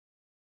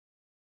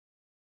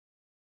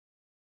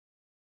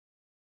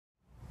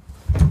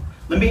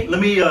Let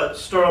me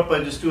start off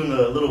by just doing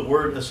a little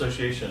word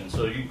association.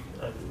 So you,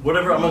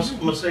 whatever I'm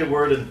gonna say a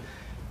word and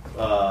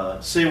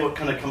say what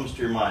kind of comes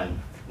to your mind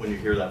when you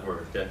hear that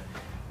word. Okay.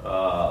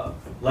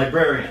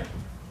 Librarian.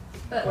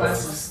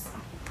 Glasses.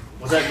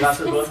 Was that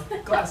glasses?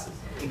 What? Glasses.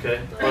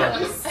 Okay. All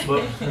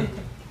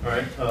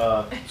right.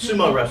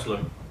 Sumo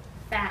wrestler.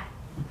 Fat.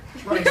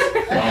 Right.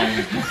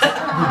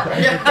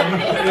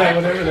 Yeah,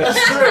 whatever that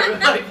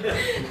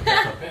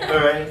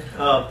is.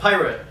 All right.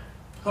 Pirate.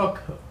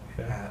 Hook.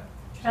 Yeah.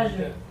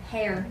 Treasure.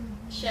 Hair.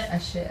 Ship. A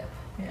ship.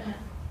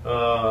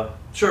 Yeah.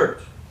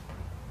 Church.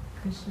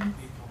 Christian.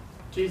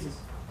 Jesus.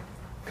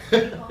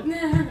 Okay.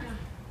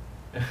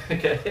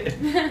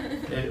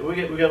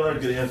 We got a lot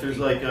of good answers.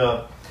 Like,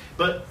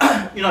 but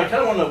you know, I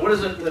kind of want to know, what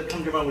is it that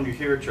comes to your mind when you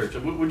hear church?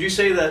 Would you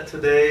say that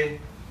today,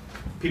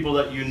 people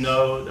that you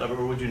know,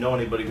 or would you know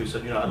anybody who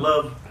said, you know, I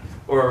love,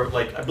 or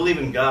like, I believe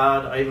in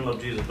God, I even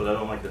love Jesus, but I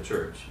don't like the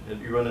church?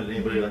 You run into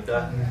anybody like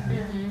that?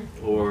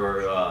 Mm-hmm.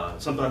 Or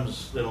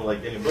sometimes they don't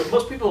like anybody. But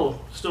most people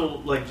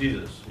still like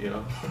Jesus, you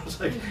know. It's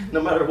like,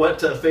 no matter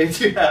what faith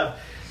you have.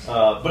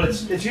 But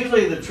it's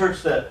usually the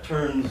church that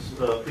turns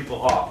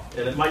people off.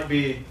 And it might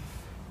be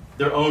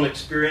their own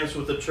experience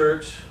with the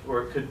church,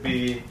 or it could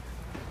be,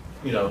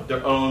 you know,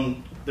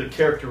 the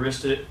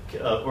characteristic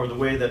or the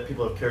way that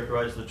people have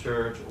characterized the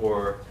church,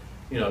 or,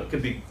 you know, it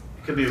could be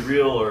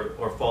real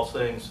or false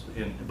things.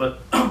 But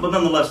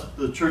nonetheless,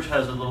 the church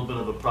has a little bit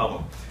of a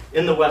problem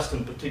in the West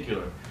in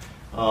particular.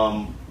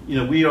 You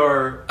know, we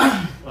are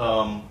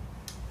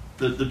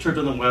the church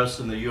in the West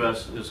in the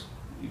U.S. is,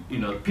 you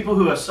know, people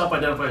who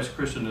self-identify as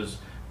Christian is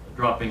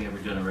dropping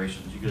every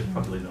generation. You guys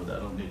probably know that. I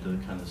don't need to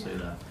kind of say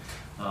that.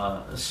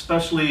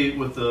 Especially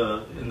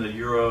in the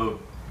Euro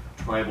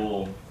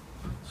tribal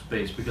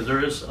space, because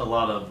there is a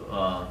lot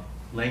of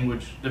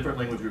different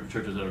language group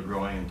churches that are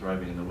growing and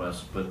thriving in the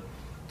West, but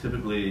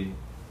typically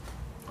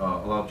a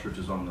lot of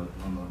churches on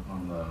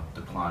the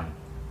decline.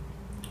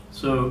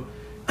 So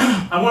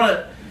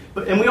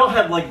and we all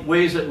have like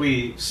ways that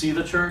we see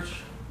the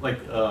church. Like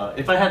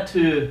if I had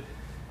to,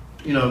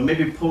 you know,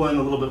 maybe pull in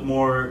a little bit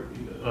more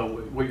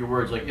what your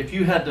words, like if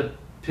you had to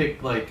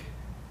pick like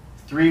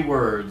 3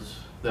 words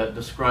that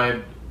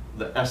describe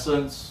the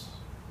essence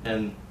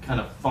and kind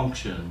of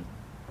function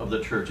of the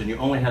church, and you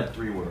only had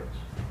 3 words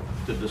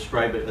to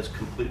describe it as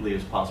completely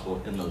as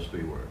possible in those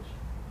 3 words,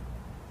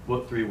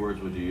 what 3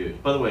 words would you use?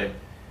 By the way,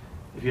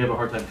 if you have a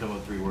hard time coming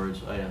with 3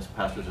 words, I ask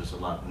pastors this a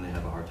lot, and they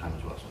have a hard time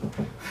as well. So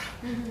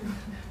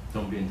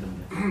don't be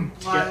intimidated.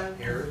 Love.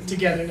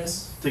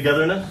 Togetherness.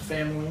 Togetherness.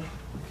 Family.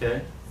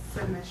 Okay.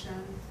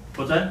 Submission.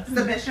 What's that?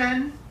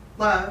 Submission.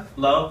 Love.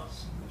 Love.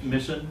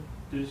 Mission.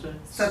 Did you say?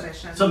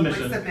 Submission.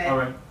 Submission. We submit. All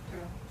right.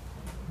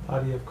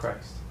 Body of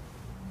Christ.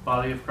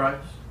 Body of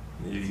Christ.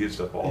 You used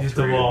up all Used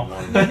 3 them all. in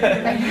one.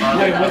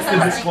 Wait, what's the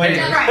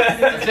disclaimer? Right.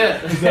 That's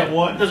it. Is that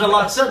one? There's a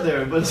lot said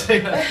there, but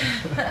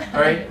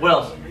all right. What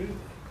else?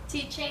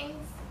 Teachings.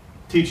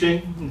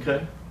 Teaching.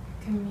 Okay.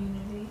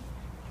 Community.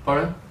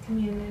 Pardon?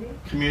 Community.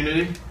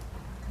 Community.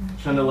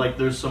 Kind of like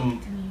there's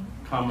some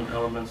common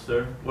elements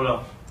there. What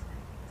else?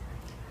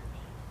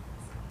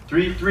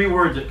 3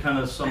 words that kind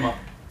of sum up.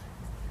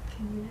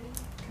 Community.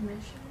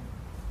 Commission.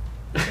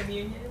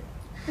 Communion.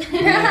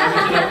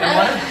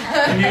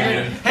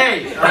 Communion.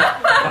 Hey,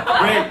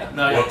 great.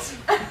 No,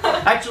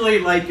 actually,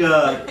 like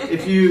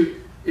if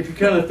you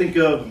kind of think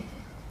of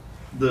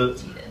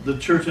the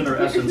church in her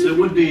essence, it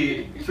would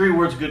be 3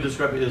 words good to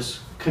describe it is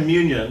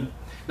communion.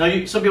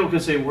 Now, some people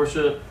could say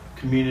worship,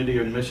 community,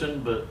 or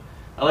mission, but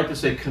I like to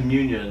say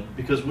communion,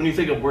 because when you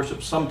think of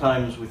worship,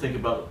 sometimes we think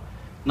about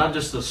not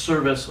just the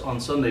service on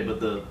Sunday, but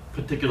the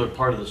particular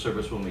part of the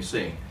service when we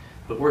sing.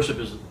 But worship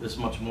is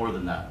much more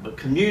than that. But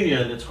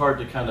communion, it's hard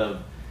to kind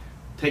of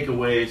take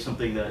away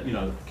something that, you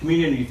know,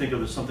 communion you think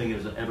of as something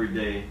as an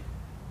everyday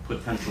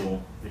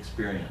potential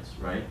experience,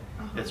 right?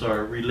 It's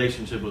our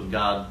relationship with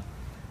God.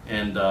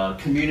 And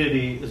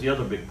community is the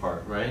other big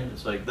part, right?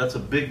 It's like that's a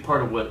big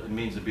part of what it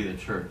means to be the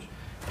church.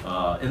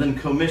 And then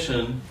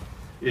commission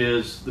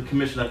is the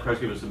commission that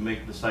Christ gave us to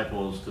make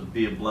disciples, to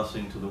be a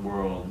blessing to the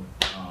world,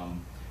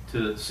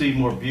 to see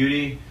more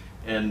beauty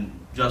and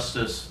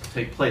justice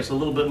take place, a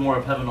little bit more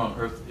of heaven on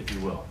earth, if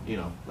you will. You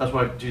know, that's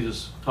why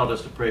Jesus taught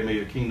us to pray, may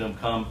your kingdom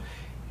come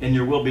and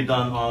your will be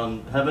done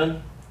on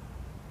heaven?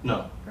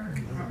 No.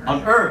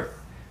 On earth.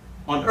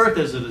 On earth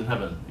as it is in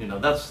heaven. You know,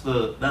 that's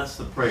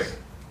the prayer.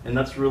 And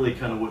that's really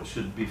kind of what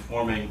should be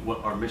forming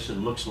what our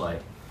mission looks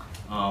like.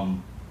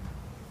 And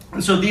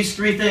so these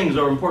 3 things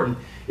are important.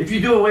 If you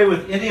do away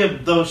with any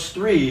of those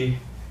 3,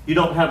 you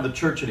don't have the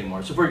church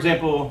anymore. So for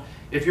example,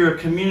 if you're a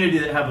community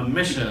that have a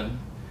mission,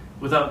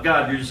 without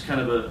God, you're just kind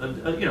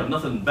of a you know,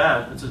 nothing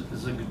bad. It's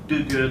a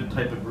do-good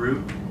type of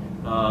group.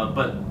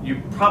 But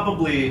you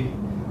probably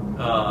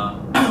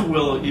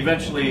will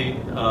eventually,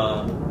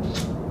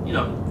 you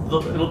know,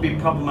 it'll be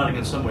problematic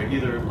in some way.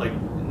 Either like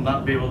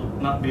not be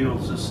able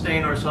to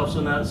sustain ourselves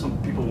in that.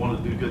 Some people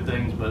want to do good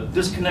things, but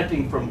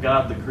disconnecting from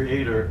God, the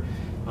Creator,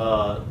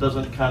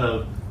 doesn't kind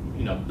of,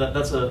 you know,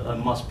 that's a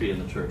must be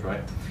in the church,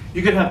 right?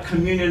 You could have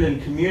communion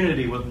and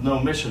community with no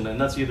mission, and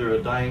that's either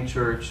a dying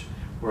church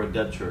we're a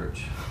dead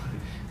church.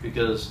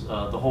 Because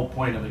the whole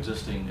point of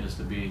existing is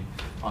to be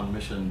on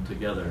mission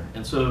together.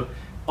 And so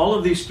all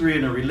of these three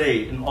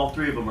interrelate, and all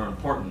three of them are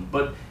important.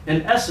 But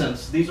in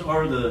essence, these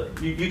are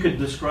you could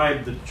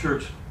describe the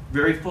church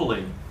very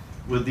fully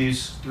with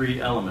these three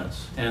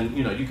elements. And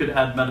you could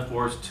add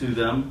metaphors to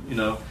them.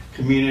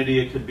 Community,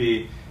 it could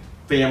be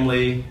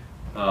family,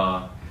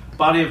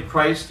 body of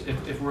Christ,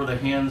 if we're the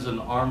hands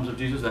and arms of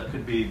Jesus, that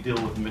could be deal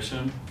with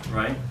mission,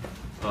 right?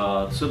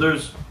 But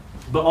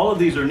all of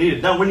these are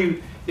needed. Now,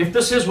 if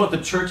this is what the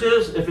church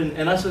is, if in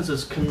essence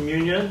it's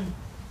communion,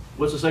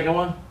 what's the second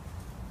one?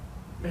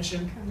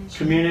 Mission.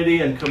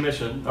 Community and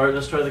commission. All right,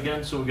 let's try that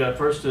again. So we got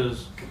first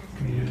is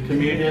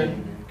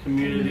communion,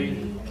 community,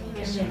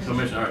 and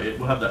commission. All right,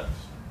 we'll have that.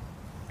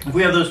 If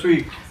we have those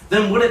three,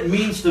 then what it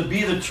means to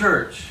be the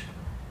church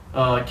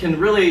can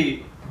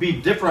really be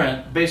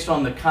different based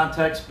on the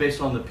context, based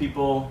on the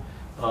people.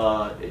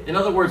 In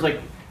other words,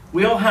 like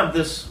we all have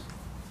this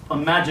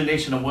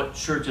imagination of what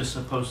church is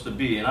supposed to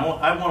be, and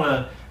I want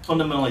to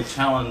fundamentally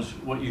challenge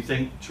what you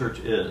think church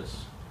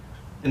is.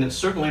 And it's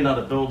certainly not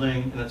a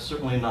building, and it's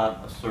certainly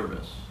not a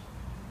service.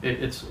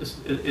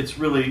 It's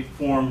really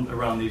formed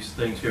around these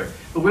things here.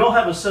 But we all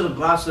have a set of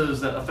glasses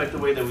that affect the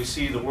way that we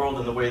see the world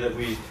and the way that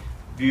we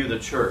view the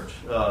church.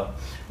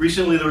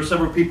 Recently, there were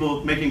several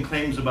people making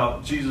claims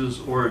about Jesus'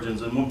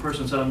 origins, and one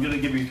person said, I'm going to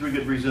give you 3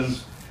 good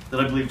reasons that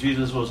I believe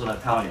Jesus was an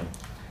Italian.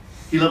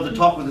 He loved to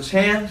talk with his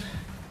hands,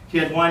 he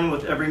had wine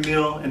with every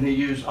meal, and he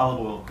used olive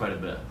oil quite a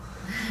bit.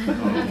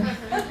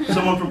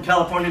 Someone from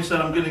California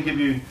said, I'm going to give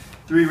you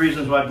 3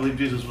 reasons why I believe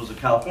Jesus was a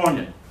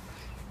Californian.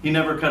 He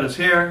never cut his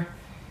hair,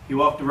 he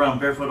walked around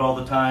barefoot all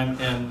the time,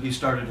 and he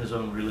started his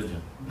own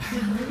religion.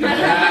 Then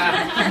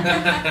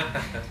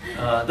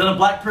a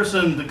black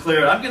person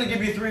declared, I'm going to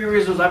give you 3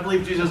 reasons I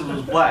believe Jesus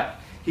was black.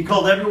 He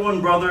called everyone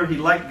brother, he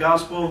liked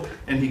gospel,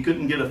 and he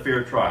couldn't get a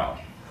fair trial.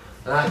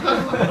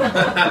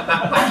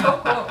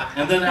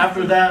 And then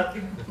after that,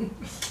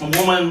 a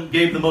woman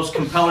gave the most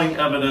compelling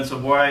evidence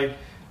of why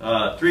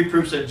 3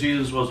 proofs that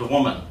Jesus was a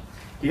woman.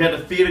 He had to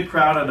feed a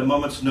crowd at a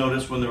moment's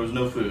notice when there was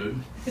no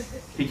food.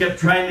 He kept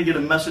trying to get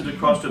a message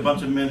across to a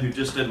bunch of men who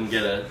just didn't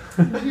get it.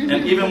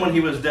 And even when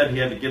he was dead, he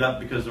had to get up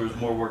because there was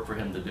more work for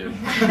him to do.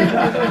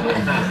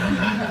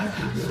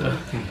 So,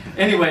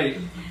 anyway,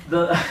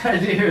 the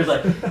idea here is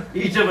like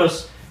each of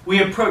us,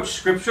 we approach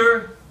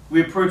Scripture,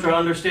 we approach our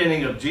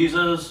understanding of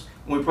Jesus,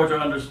 and we approach our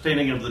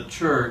understanding of the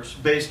church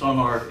based on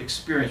our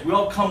experience. We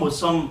all come with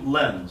some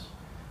lens.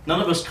 None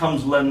of us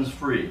comes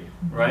lens-free,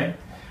 right?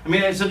 I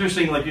mean, it's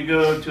interesting, like you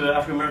go to an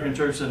African-American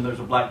church and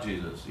there's a black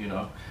Jesus,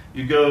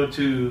 You go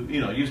to,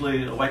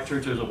 usually a white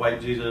church, there's a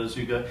white Jesus.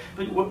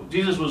 But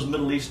Jesus was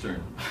Middle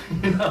Eastern,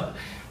 but,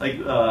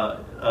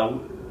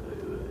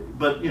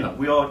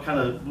 we all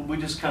we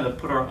just kind of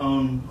put our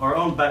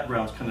own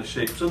backgrounds kind of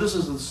shape. So this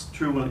is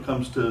true when it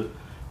comes to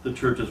the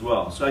church as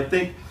well. So I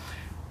think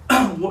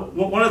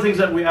one of the things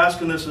that we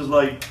ask in this is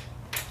like,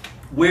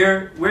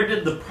 where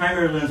did the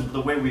primary lens of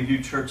the way we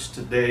view church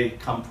today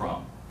come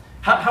from?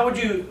 How would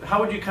you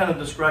kind of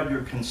describe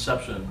your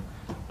conception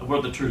of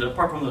what the church is,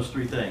 apart from those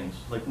 3 things?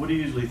 Like, what do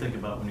you usually think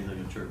about when you think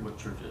of church? What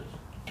church is?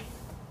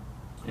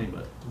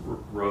 Anybody?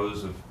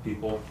 Rows of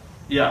people.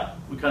 Yeah,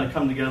 we kind of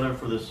come together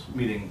for this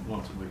meeting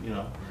once a week.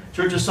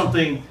 Church is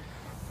something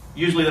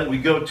usually that we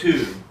go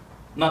to,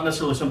 not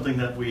necessarily something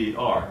that we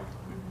are.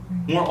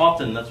 More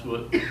often, that's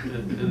what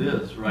it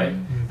is, right?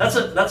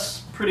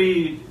 That's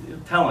pretty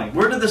telling.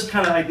 Where did this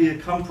kind of idea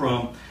come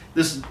from?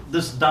 This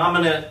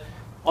dominant,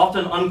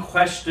 often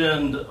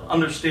unquestioned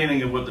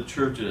understanding of what the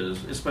church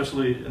is,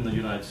 especially in the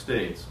United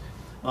States.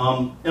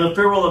 In a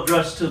farewell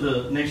address to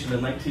the nation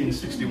in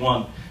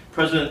 1961,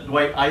 President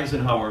Dwight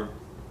Eisenhower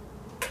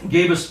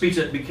gave a speech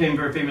that became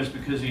very famous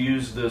because he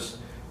used this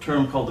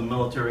term called the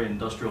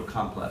military-industrial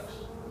complex.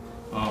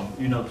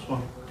 You know this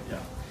one?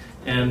 Yeah.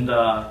 And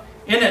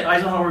in it,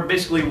 Eisenhower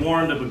basically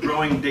warned of a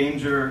growing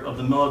danger of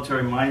the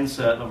military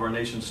mindset of our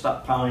nation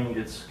stockpiling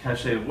its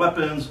cache of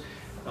weapons,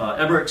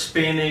 ever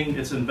expanding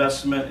its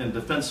investment in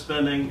defense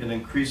spending, and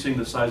increasing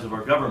the size of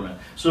our government.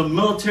 So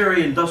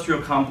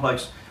military-industrial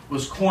complex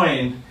was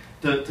coined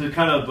to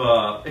kind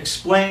of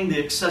explain the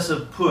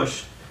excessive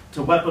push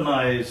to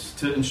weaponize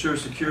to ensure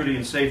security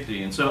and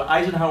safety. And so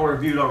Eisenhower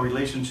viewed our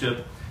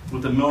relationship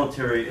with the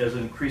military as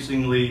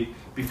increasingly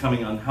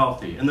becoming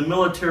unhealthy. And the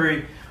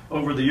military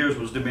over the years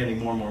was demanding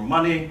more and more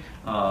money,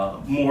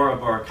 more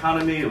of our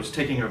economy. It was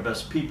taking our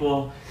best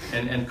people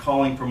and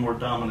calling for more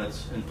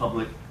dominance in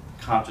public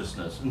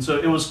consciousness. And so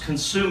it was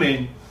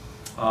consuming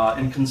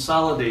and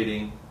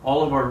consolidating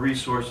all of our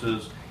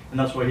resources, and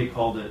that's why he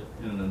called it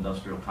an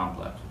industrial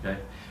complex. Okay,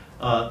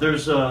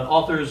 there's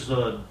authors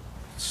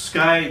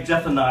Skye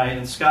Jethani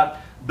and Scott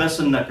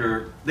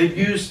Bessenecker. They've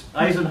used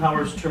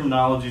Eisenhower's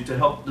terminology to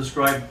help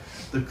describe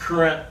the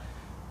current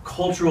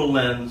cultural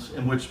lens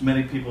in which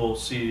many people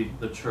see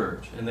the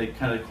church, and they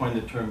kind of coined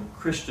the term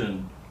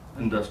Christian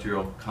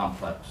industrial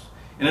complex.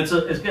 And it's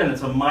a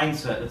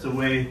mindset, it's a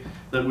way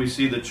that we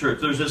see the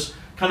church. There's this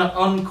kind of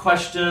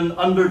unquestioned,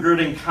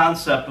 undergirding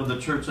concept of the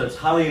church that's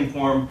highly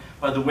informed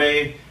by the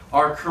way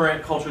our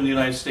current culture in the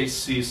United States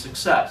sees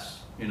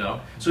success, you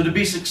know. So to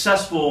be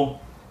successful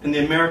in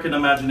the American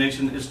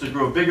imagination is to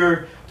grow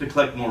bigger, to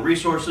collect more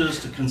resources,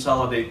 to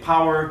consolidate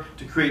power,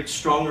 to create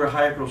stronger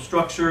hierarchical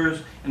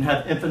structures, and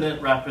have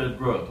infinite rapid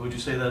growth. Would you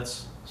say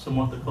that's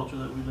somewhat the culture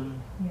that we live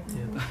in?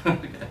 Yeah.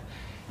 Okay.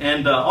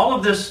 And all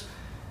of this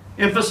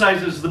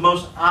emphasizes the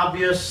most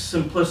obvious,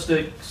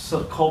 simplistic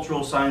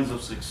cultural signs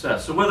of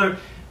success. So whether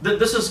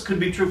could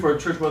be true for a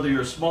church, whether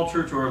you're a small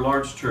church or a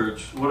large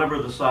church,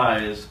 whatever the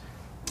size.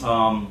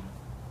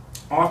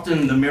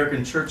 Often the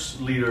American church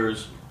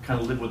leaders kind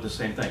of live with the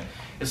same thing.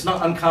 It's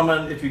not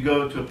uncommon if you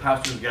go to a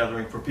pastor's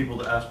gathering for people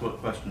to ask what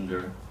question,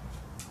 Jerry.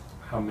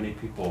 How many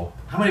people?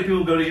 How many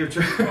people go to your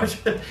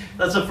church?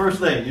 That's the first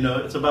thing, you know.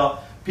 It's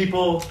about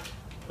people,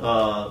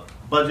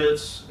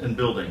 budgets, and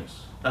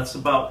buildings. That's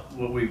about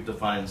what we've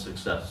defined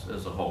success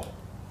as a whole.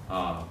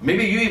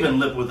 Maybe you even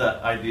live with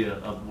that idea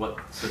of what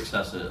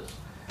success is.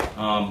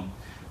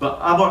 But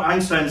Albert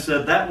Einstein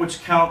said that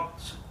which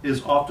counts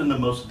is often the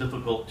most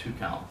difficult to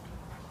count.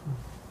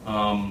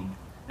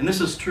 And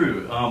this is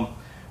true.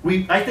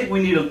 I think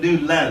we need a new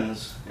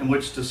lens in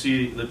which to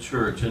see the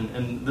church,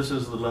 and this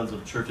is the lens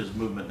of church as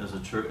movement as a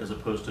church, as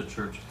opposed to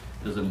church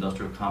as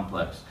industrial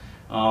complex.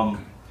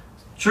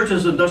 Church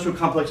as industrial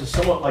complex is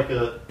somewhat like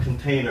a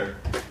container,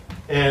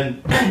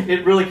 and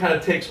it really kind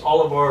of takes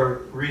all of our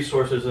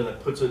resources and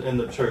it puts it in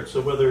the church. So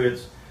whether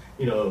it's,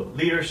 you know,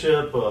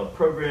 leadership,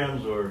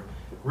 programs, or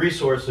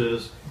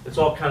resources, it's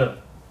all kind of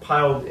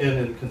piled in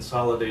and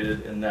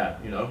consolidated in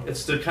that, you know.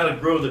 It's to kind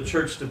of grow the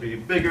church to be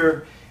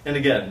bigger. And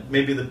again,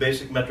 maybe the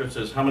basic metrics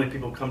is how many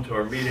people come to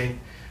our meeting,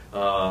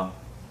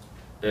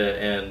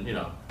 and, you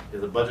know,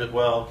 is the budget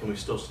well? Can we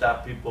still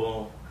staff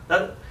people?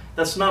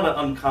 That's not an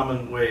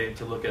uncommon way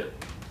to look at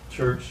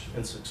church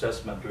and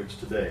success metrics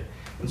today.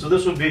 And so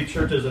this would be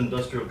church's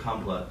industrial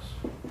complex.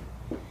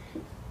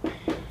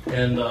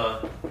 And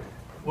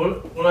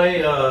what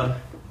Dan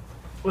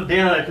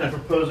and I are kind of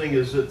proposing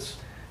is it's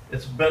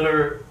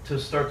better to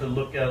start to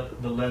look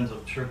at the lens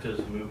of church's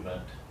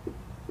movement,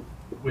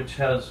 which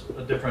has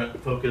a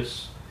different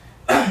focus,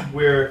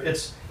 where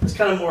it's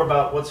kind of more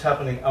about what's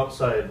happening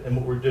outside and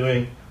what we're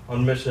doing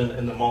on mission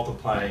and the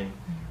multiplying.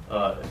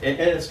 And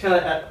it's kind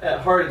of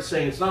at heart, it's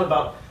saying it's not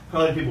about how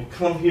many people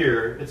come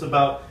here. It's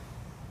about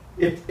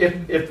if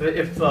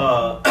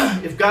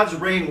God's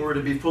reign were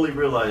to be fully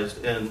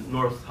realized in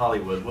North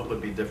Hollywood, what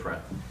would be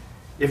different?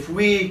 If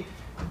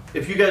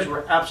you guys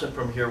were absent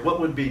from here, what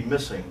would be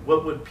missing?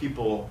 What would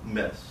people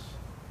miss?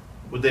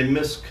 Would they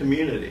miss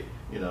community?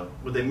 You know,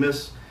 would they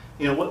miss,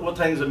 you know, what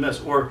things they miss?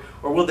 Or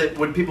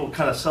would people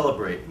kind of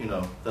celebrate, you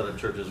know, that a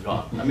church is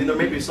gone? I mean, there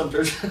may be some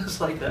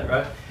churches like that,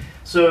 right?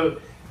 So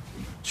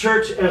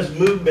church as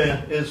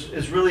movement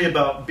is really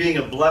about being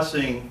a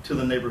blessing to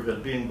the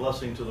neighborhood, being a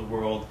blessing to the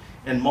world,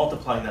 and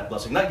multiplying that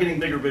blessing. Not getting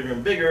bigger, bigger,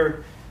 and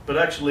bigger, but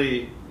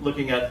actually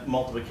looking at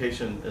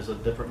multiplication as a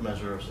different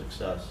measure of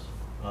success.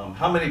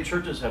 How many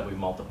churches have we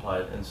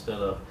multiplied instead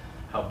of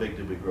how big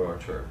did we grow our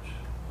church?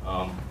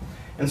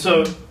 And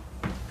so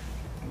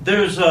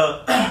there's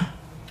and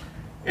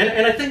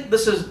I think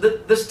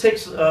this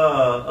takes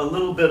a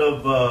little bit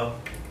of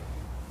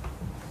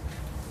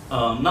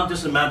not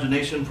just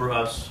imagination for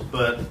us,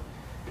 but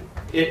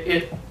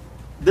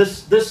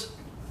this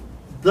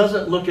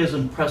doesn't look as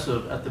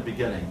impressive at the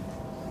beginning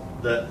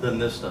than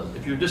this does.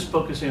 If you're just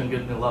focusing on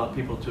getting a lot of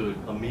people to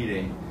a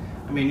meeting,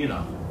 I mean, you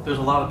know, there's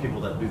a lot of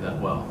people that do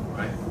that well,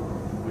 right?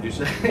 Would you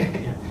say?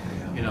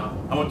 You know,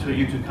 I went to a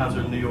U2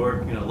 concert in New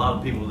York. You know, a lot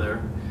of people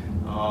there.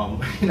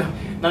 You know,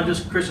 not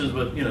just Christians,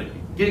 but, you know,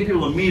 getting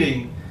people a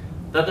meeting,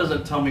 that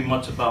doesn't tell me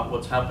much about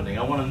what's happening.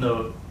 I want to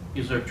know,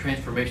 is there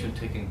transformation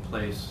taking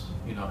place,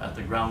 you know, at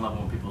the ground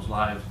level in people's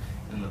lives,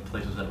 in the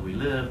places that we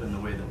live, in the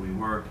way that we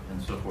work,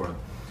 and so forth.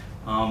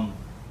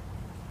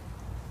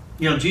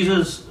 You know,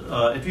 Jesus,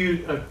 if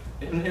you,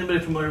 anybody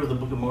familiar with the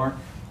book of Mark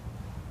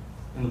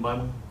in the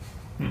Bible?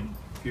 A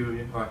few of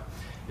you? All right.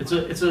 It's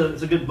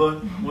a good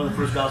book, one of the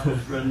first gospels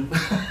written.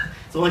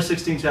 It's only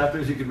 16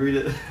 chapters, you could read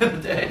it in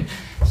a day.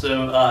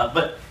 So,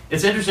 but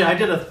it's interesting, I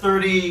did a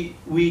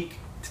 30-week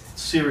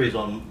series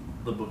on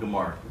the book of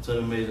Mark. It's an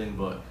amazing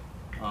book.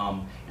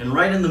 And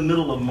right in the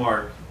middle of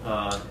Mark,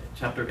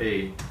 chapter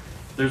 8,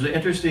 there's an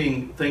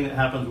interesting thing that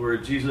happens where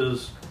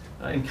Jesus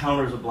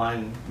encounters a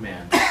blind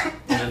man.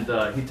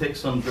 And he takes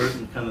some dirt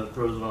and kind of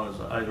throws it on his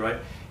eyes, right?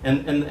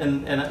 And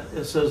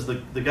it says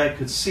the guy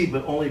could see,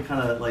 but only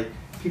kind of like,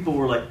 people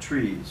were like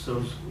trees, so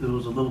it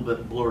was a little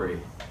bit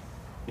blurry.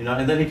 You know,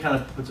 and then he kind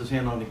of puts his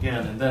hand on it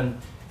again, and then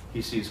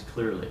he sees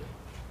clearly.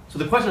 So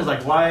the question is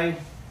like, why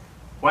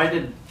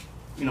did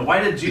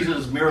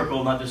Jesus'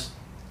 miracle not just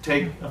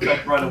take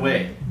effect right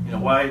away? You know,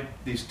 why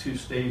these two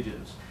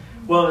stages?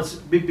 Well, it's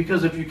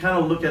because if you kind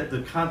of look at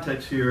the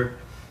context here,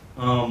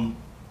 in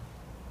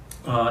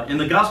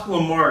the Gospel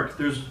of Mark,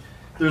 there's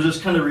this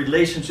kind of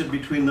relationship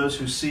between those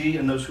who see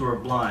and those who are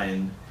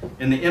blind,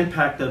 and the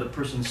impact that a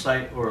person's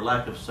sight or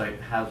lack of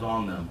sight has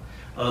on them.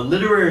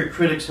 Literary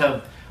critics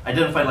have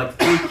identified like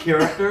 3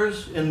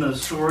 characters in the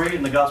story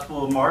in the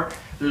Gospel of Mark.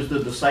 There's the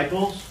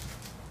disciples,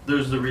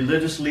 there's the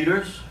religious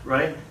leaders,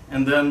 right?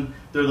 And then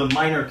there are the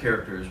minor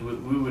characters,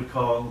 we would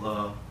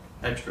call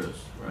extras,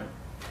 right?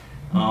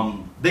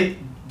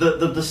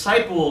 The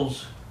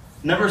disciples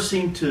never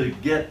seemed to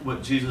get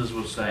what Jesus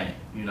was saying.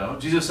 You know,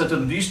 Jesus said to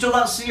them, "Do you still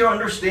not see or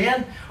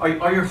understand?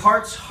 Are your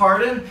hearts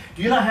hardened?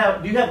 Do you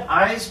have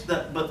eyes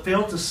but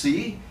fail to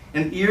see,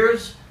 and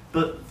ears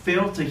but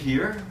fail to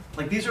hear?"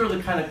 Like, these are the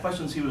kind of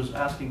questions he was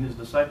asking his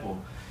disciple.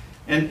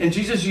 And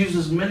Jesus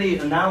uses many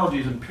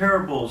analogies and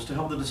parables to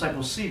help the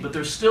disciples see, but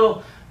they're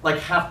still like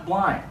half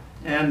blind.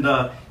 And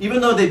even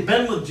though they've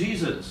been with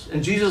Jesus,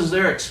 and Jesus is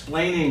there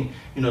explaining,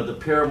 you know, the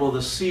parable of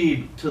the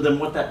seed to them,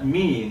 what that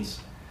means,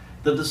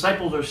 the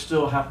disciples are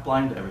still half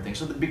blind to everything.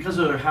 So because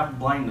of their half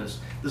blindness,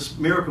 this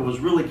miracle was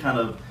really kind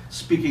of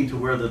speaking to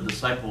where the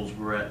disciples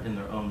were at in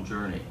their own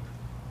journey.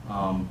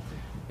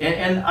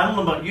 And I don't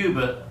know about you,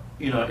 but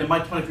you know, in my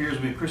 24 years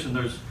of being a Christian,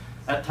 there's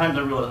at times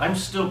I realize I'm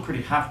still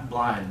pretty half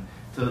blind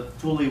to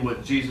fully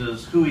what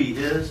Jesus, who he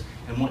is,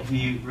 and what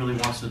he really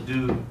wants to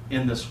do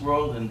in this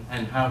world,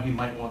 and how he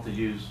might want to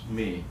use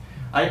me.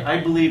 I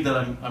believe that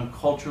I'm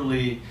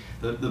culturally,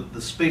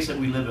 the space that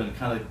we live in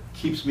kind of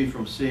keeps me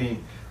from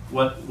seeing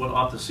what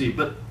ought to see.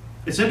 But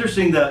it's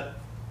interesting that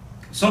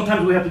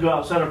sometimes we have to go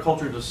outside our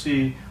culture to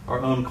see our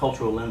own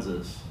cultural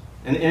lenses.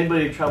 And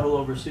anybody travel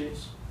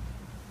overseas?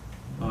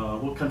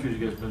 What countries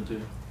you guys been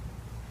to?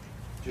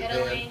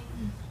 Italy,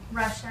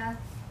 Russia,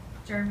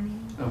 Germany,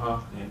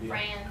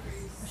 France,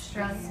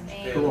 Australia.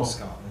 Spain, Cool.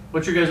 Scotland.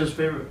 What's your guys'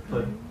 favorite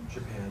place?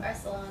 Japan.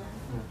 Barcelona.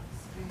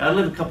 I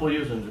lived a couple of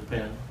years in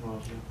Japan.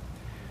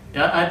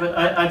 Yeah,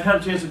 I've had a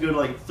chance to go to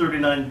like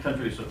 39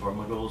 countries so far.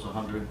 My goal is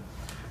 100.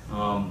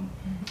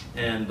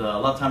 And a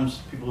lot of times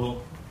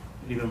people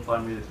even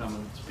find me to come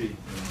and speak.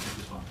 You know, which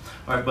is fun.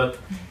 All right, but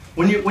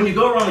when you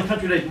go around the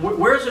country today,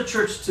 where is the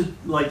church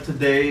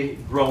today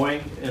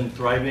growing and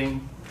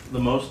thriving the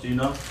most? Do you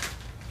know?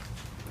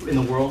 In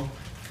the world,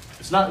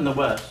 it's not in the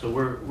West. So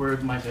where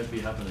might that be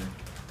happening?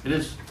 It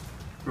is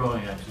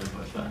growing actually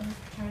quite fast.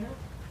 China?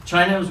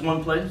 China is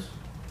one place.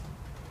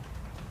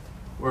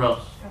 Where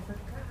else? Africa.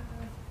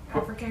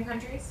 African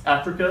countries?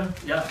 Africa,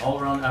 yeah, all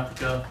around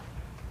Africa.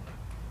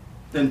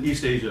 Then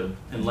East Asia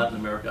and Latin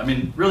America. I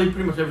mean, really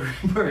pretty much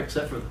everywhere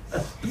except for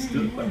that. It's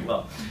doing quite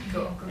well.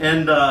 Cool.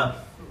 And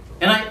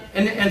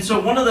so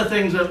one of the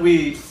things that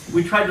we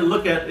tried to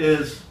look at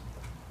is,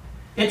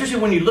 interesting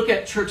when you look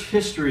at church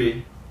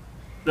history,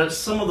 that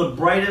some of the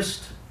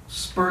brightest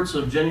spurts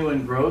of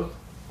genuine growth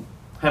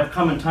have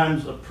come in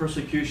times of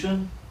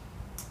persecution,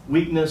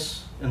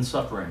 weakness, and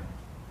suffering.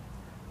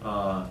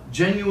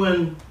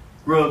 Genuine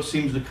growth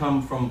seems to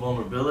come from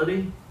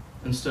vulnerability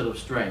instead of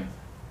strength.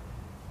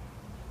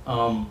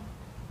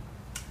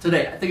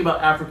 Today, I think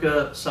about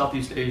Africa,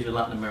 Southeast Asia,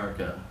 Latin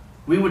America.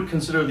 We would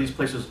consider these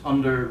places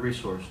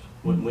under-resourced,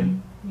 wouldn't we?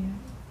 Yeah.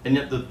 And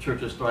yet the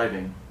church is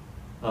thriving.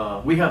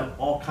 We have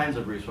all kinds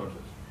of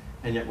resources,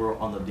 and yet we're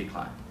on the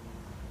decline.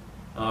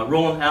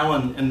 Roland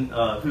Allen,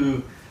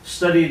 who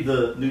studied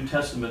the New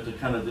Testament to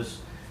kind of just,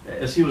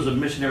 as he was a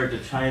missionary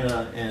to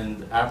China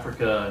and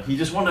Africa, he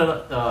just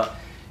wondered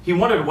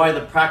why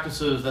the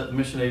practices that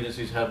mission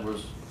agencies had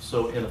was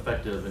so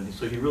ineffective, and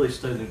so he really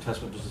studied the New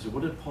Testament just to see,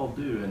 what did Paul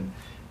do? And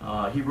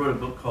he wrote a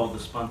book called The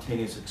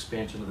Spontaneous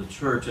Expansion of the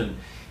Church, and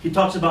he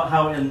talks about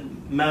how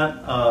in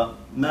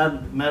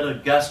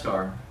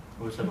Madagascar, I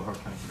always have a hard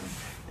time saying,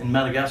 in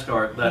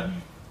Madagascar, that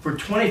for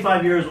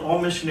 25 years all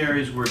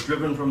missionaries were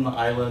driven from the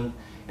island,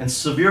 and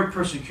severe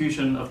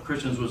persecution of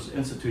Christians was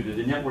instituted,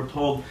 and yet we're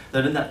told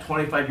that in that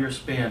 25-year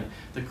span,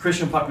 the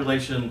Christian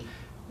population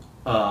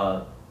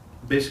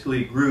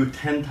basically grew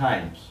 10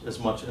 times as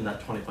much in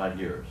that 25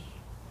 years,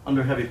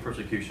 under heavy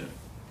persecution.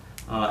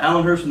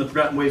 Alan Hirsch in The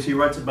Forgotten Ways, he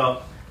writes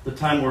about the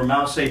time where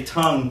Mao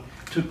Zedong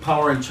took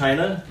power in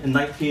China in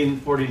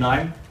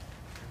 1949,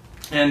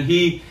 and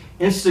he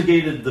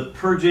instigated the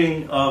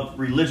purging of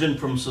religion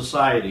from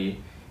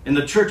society. And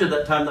the church at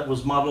that time, that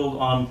was modeled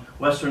on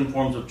Western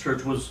forms of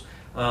church, was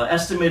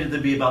estimated to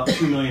be about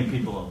 2 million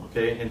people,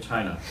 okay, in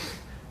China.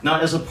 Now,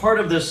 as a part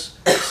of this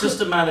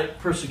systematic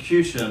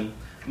persecution,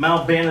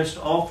 Mao banished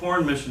all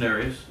foreign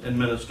missionaries and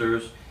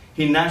ministers.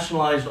 He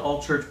nationalized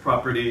all church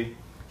property.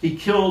 He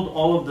killed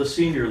all of the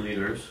senior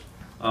leaders.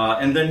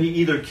 And then he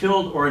either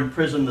killed or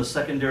imprisoned the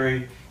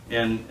secondary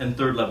and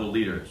third level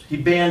leaders. He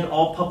banned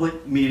all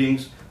public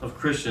meetings of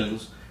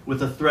Christians with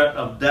the threat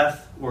of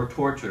death or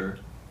torture.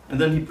 And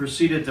then he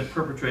proceeded to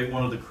perpetrate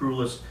one of the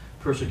cruelest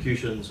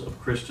persecutions of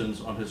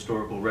Christians on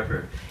historical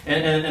record.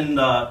 And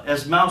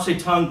as Mao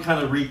Zedong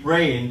kind of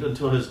reigned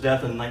until his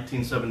death in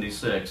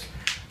 1976,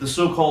 the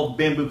so-called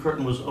bamboo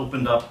curtain was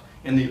opened up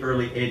in the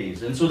early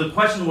 80s. And so the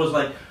question was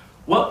like,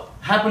 what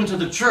happened to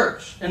the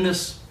church in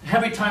this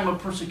heavy time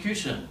of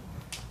persecution?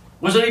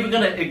 Was it even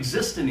going to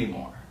exist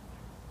anymore?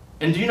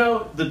 And do you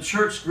know the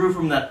church grew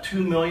from that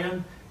 2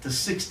 million to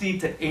 60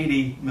 to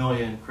 80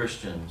 million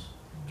Christians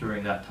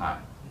during that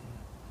time?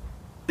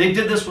 They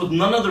did this with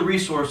none of the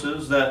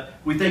resources that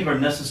we think are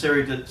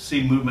necessary to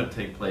see movement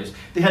take place.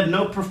 They had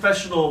no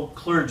professional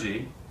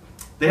clergy.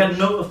 They had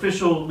no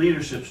official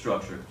leadership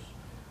structures.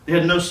 They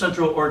had no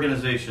central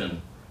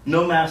organization.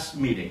 no mass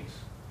meetings,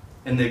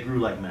 and they grew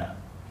like mad.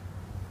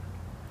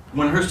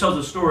 When Hirsch tells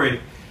a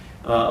story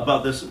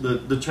about this,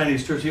 the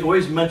Chinese church, he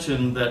always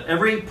mentioned that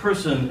every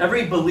person,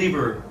 every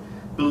believer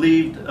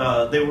believed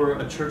they were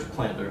a church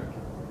planter,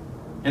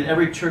 and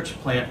every church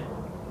plant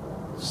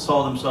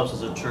saw themselves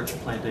as a church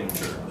planting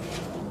church.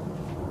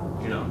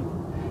 You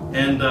know,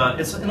 and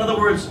it's, in other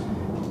words,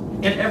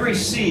 in every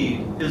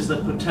seed is the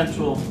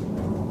potential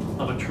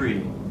of a tree,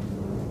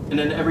 and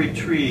in every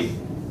tree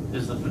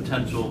is the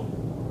potential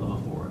of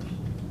a forest.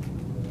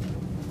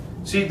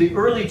 See, the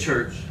early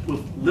church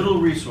with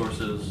little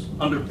resources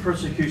under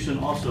persecution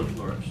also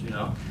flourished. You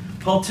know,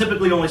 Paul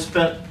typically only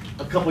spent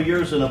a couple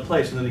years in a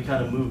place, and then he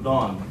kind of moved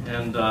on.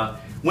 And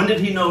when did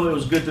he know it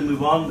was good to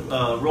move on?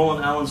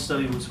 Roland Allen's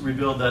study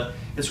revealed that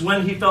it's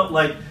when he felt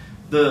like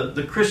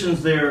the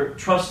Christians there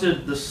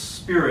trusted the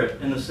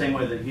Spirit in the same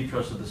way that he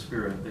trusted the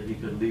Spirit, that he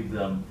could leave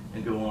them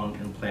and go on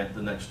and plant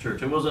the next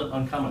church. It wasn't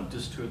uncommon,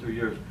 just 2 or 3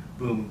 years,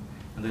 boom,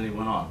 and then he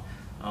went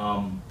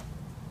on.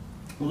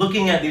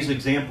 Looking at these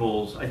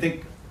examples, I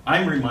think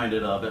I'm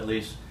reminded of, at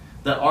least,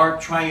 that our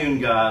triune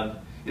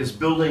God is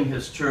building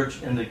his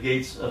church and the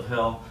gates of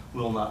hell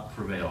will not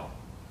prevail.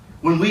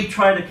 When we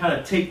try to kind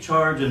of take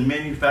charge and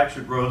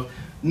manufacture growth,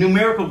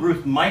 numerical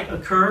growth might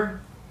occur,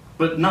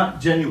 but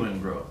not genuine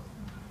growth.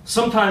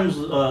 Sometimes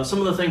some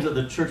of the things that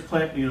the church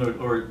plant,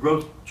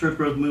 or church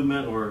growth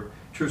movement or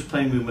church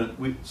planting movement,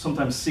 we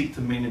sometimes seek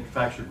to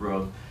manufacture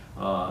growth,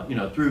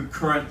 through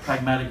current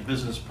pragmatic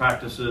business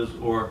practices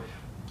or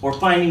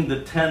finding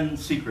the 10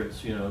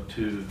 secrets,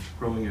 to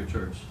growing your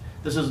church.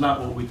 This is not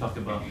what we talk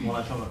about. When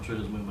I talk about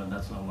church's movement,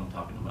 that's not what I'm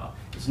talking about.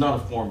 It's not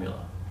a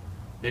formula.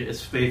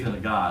 It's faith in a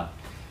God.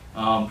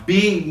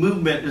 Being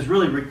movement is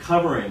really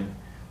recovering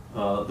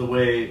the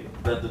way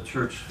that the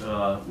church,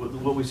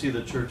 what we see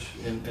the church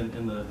in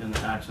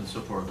the Acts and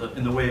so forth,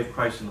 in the way of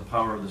Christ and the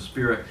power of the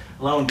Spirit,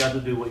 allowing God to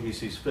do what he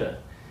sees fit.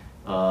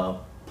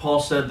 Paul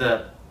said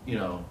that,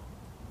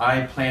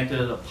 I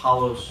planted,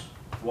 Apollos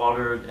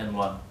watered, and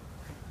what?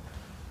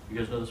 You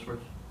guys know this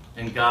verse?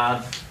 And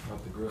God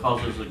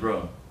causes the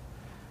growth.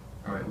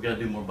 All right, we got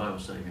to do more Bible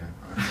study here.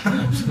 All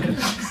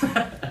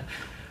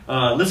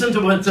right. Listen to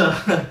what.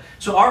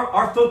 So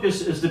our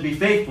focus is to be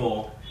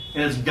faithful,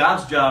 and it's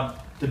God's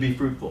job to be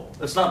fruitful.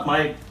 It's not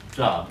my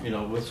job,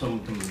 with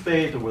someone comes to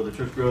faith or where the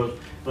church grows,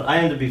 but I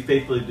am to be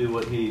faithfully do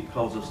what he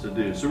calls us to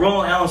do. So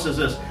Roland Allen says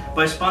this: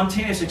 by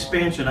spontaneous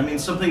expansion, I mean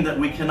something that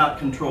we cannot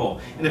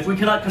control. And if we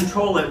cannot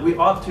control it, we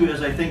ought to,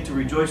 as I think, to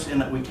rejoice in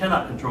that we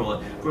cannot control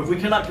it. For if we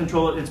cannot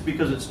control it, it's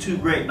because it's too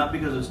great, not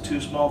because it's too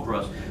small for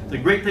us. The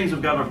great things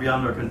of God are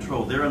beyond our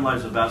control. Therein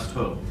lies a vast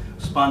hope.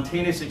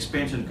 Spontaneous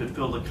expansion could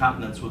fill the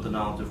continents with the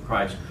knowledge of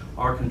Christ.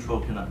 Our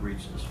control cannot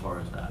reach as far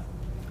as that.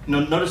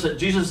 Notice that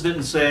Jesus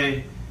didn't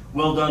say,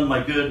 "Well done,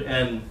 my good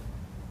and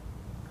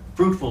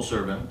fruitful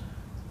servant."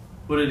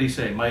 What did he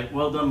say?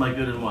 Well done, my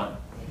good and what?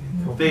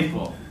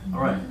 Faithful. All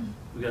right,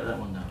 we got that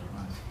one down. All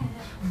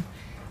right.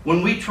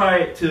 When we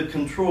try to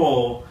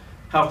control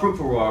how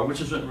fruitful we are,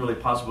 which isn't really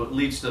possible, it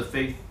leads to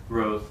faith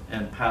growth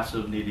and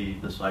passive, needy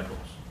disciples.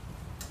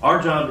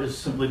 Our job is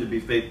simply to be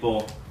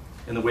faithful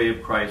in the way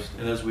of Christ,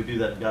 and as we do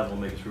that, God will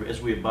make us fruit.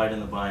 As we abide in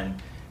the vine,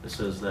 it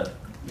says that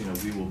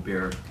we will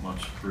bear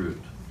much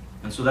fruit.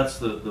 And so that's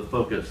the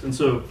focus. And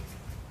so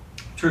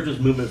church's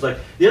movement is like,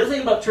 the other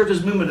thing about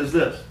church's movement is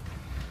this.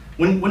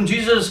 When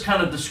Jesus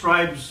kind of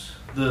describes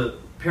the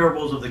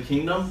parables of the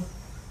kingdom,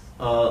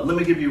 let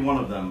me give you one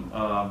of them.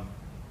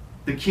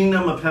 The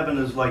kingdom of heaven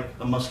is like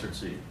a mustard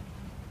seed,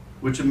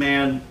 which a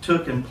man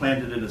took and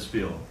planted in his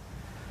field.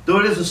 Though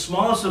it is the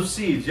smallest of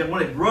seeds, yet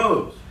when it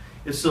grows,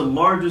 it's the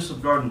largest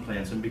of garden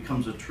plants and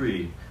becomes a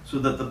tree, so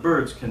that the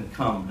birds can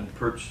come and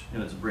perch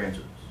in its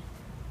branches.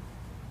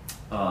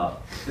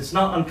 It's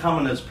not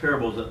uncommon as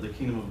parables that the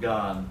kingdom of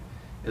God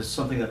is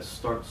something that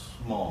starts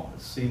small.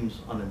 It seems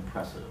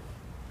unimpressive,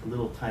 a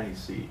little tiny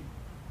seed.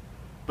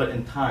 But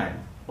in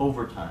time,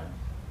 over time,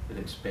 it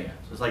expands.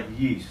 It's like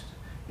yeast.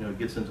 It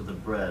gets into the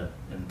bread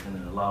and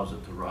it allows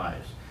it to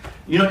rise.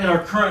 In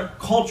our current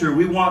culture,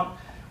 we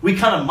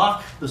kind of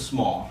mock the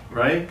small,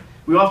 right?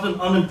 We're often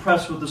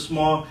unimpressed with the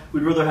small.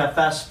 We'd rather have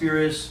fast,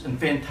 furious, and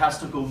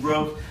fantastical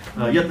growth.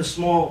 Yet the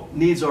small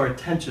needs our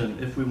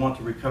attention if we want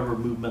to recover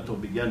movemental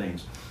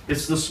beginnings.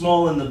 It's the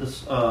small in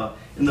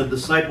the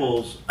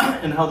disciples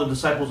and how the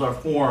disciples are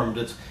formed.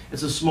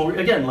 It's a small,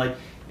 again, like,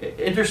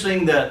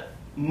 interesting that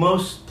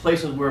most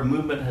places where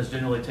movement has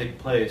generally taken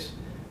place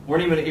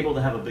weren't even able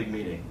to have a big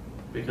meeting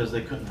because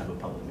they couldn't have a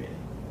public meeting.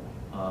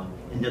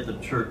 And yet the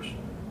church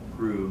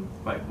grew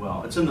quite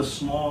well. It's in the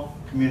small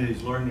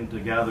communities learning to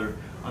gather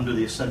under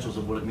the essentials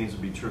of what it means to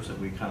be church that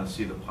we kind of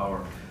see the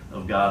power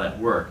of God at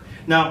work.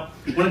 Now,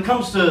 when it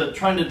comes to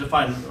trying to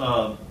define,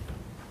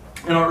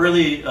 in our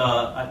early,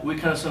 we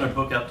kind of sent our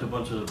book out to a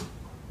bunch of,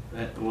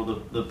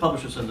 the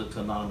publisher sends it to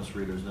anonymous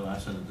readers, and I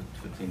sent it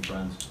to 15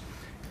 friends.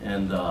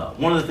 And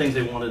one of the things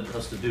they wanted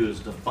us to do is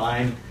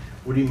define,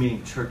 what do you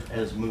mean church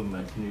as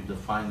movement? Can you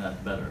define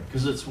that better?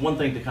 Because it's one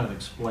thing to kind of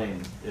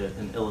explain it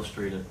and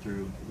illustrate it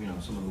through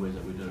some of the ways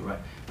that we did it, right?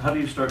 How do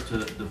you start to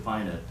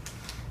define it?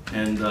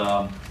 And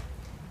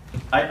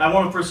I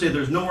want to first say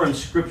there's nowhere in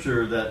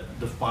Scripture that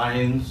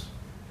defines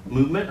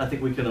movement. I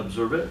think we can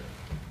observe it.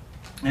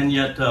 And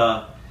yet,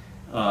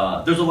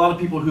 there's a lot of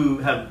people who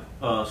have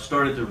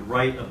started to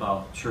write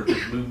about church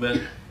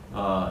movement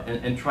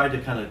and tried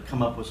to kind of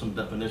come up with some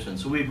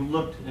definitions. So we've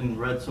looked and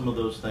read some of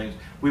those things.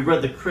 We've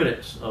read the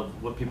critics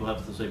of what people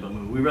have to say about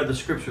movement. We read the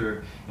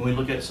Scripture, and we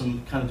look at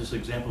some kind of just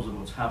examples of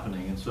what's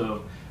happening. And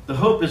so the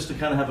hope is to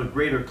kind of have a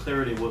greater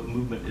clarity of what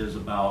movement is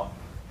about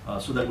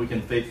so that we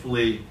can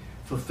faithfully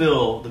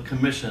fulfill the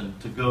commission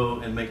to go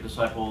and make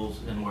disciples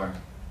in where?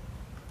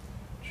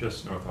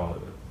 Just North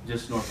Hollywood.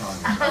 Just North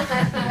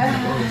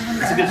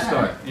Hollywood. It's a good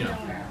start, you know.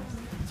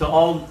 To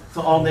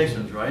all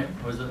nations, right?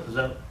 Or is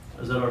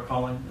that our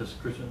calling as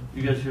Christian?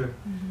 You guys here?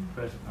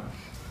 All right.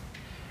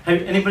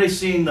 Have anybody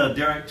seen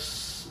Derek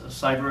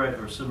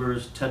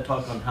Siber's TED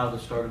Talk on how to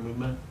start a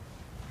movement?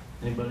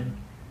 Anybody?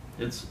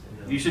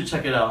 You should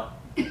check it out.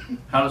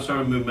 How to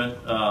start a movement.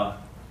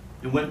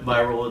 It went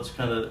viral. It's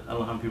kind of, I don't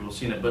know how many people have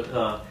seen it, but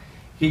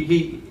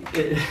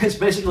it's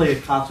basically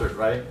a concert,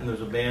 right? And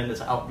there's a band. It's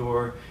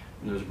outdoor,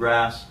 and there's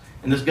grass.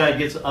 And this guy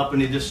gets up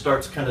and he just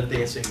starts kind of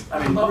dancing.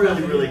 I mean,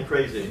 really, really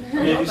crazy.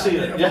 Yeah, you see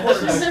it? Yeah.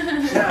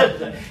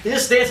 He's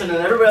just dancing, and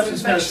everybody else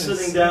is kind of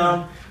sitting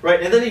down, right?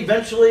 And then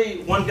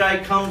eventually, one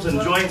guy comes and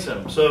joins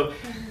him. So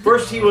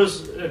first he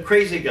was a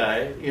crazy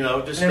guy, you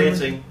know, just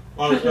dancing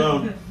on his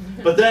own.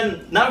 But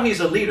then now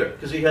he's a leader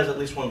because he has at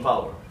least one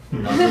follower.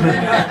 And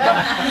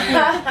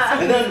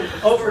then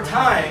over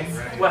time,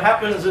 what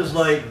happens is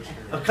like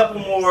a couple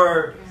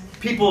more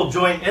people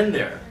join in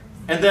there,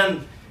 and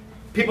then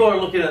people are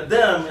looking at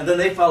them, and then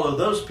they follow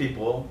those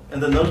people,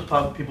 and then those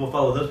people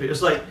follow those people.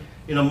 It's like,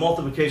 you know,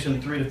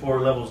 multiplication 3 to 4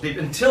 levels deep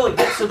until it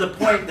gets to the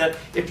point that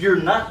if you're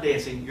not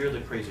dancing, you're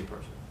the crazy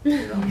person.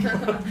 You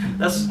know?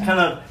 That's kind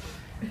of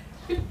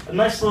a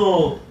nice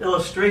little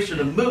illustration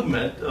of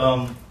movement,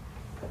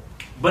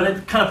 but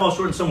it kind of falls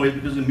short in some ways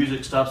because the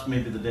music stops,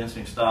 maybe the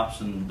dancing stops,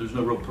 and there's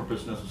no real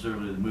purpose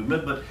necessarily to the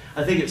movement. But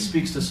I think it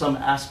speaks to some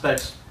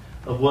aspects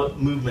of what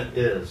movement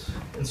is.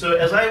 And so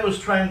as I was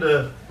trying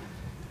to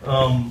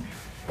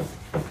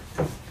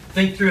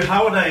think through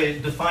how would I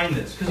define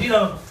this, because you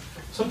know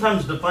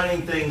sometimes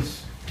defining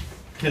things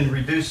can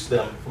reduce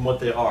them from what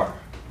they are,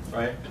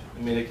 right? I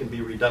mean, it can be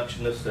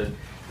reductionist,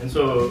 and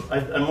so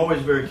I'm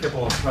always very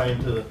careful in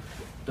trying to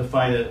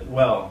define it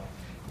well.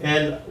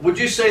 And would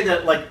you say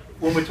that, like,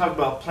 when we talk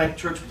about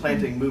church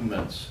planting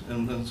movements,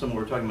 and then some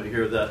we're talking about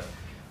here,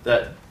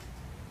 that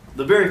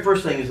the very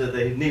first thing is that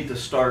they need to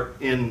start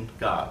in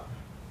God?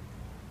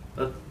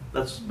 That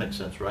makes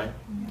sense, right?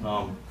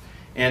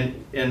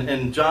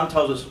 And John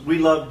tells us we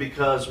love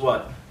because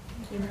what?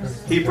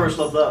 He first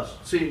loved us.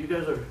 See, you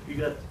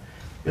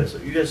guys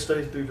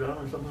studied through John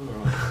or something?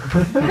 Or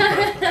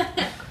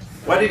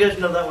why do you guys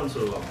know that one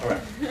so well? All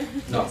right.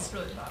 No. It's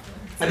really popular.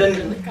 And then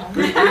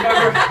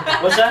remember,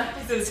 what's that?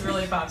 It's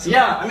really popular.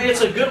 Yeah, I mean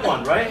it's a good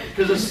one, right?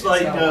 Because it's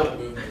like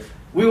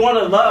we want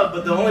to love,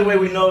 but the only way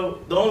we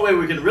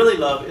can really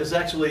love is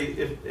actually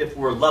if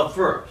we're loved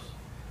first.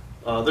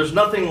 There's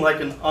nothing like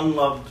an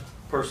unloved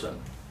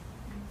person.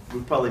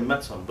 We've probably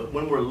met some, but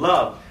when we're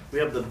loved, we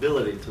have the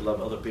ability to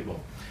love other people.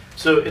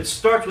 So it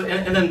starts with,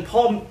 and then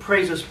Paul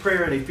prays this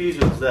prayer in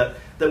Ephesians that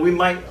we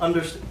might kind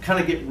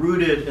of get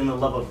rooted in the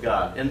love of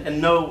God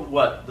and know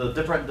what the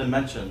different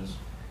dimensions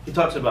he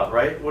talks about,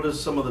 right? What is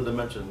some of the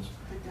dimensions?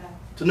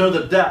 To know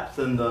the depth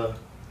and the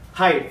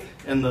height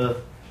and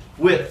the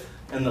width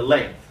and the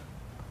length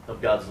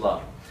of God's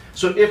love.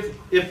 So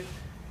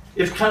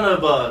if kind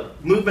of a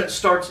movement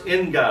starts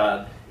in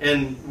God,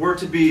 and we're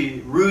to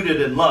be rooted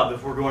in love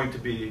if we're going to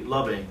be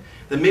loving,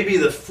 then maybe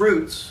the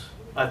fruits,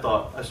 I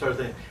started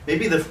thinking,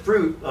 maybe the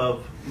fruit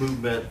of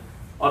movement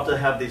ought to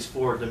have these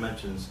 4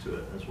 dimensions to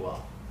it as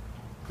well.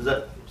 Does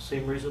that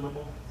seem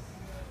reasonable?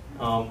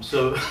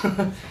 So,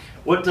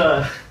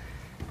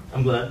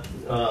 I'm glad.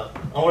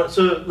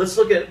 So let's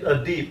look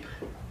at deep.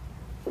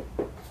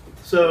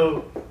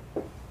 So,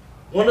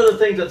 one of the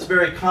things that's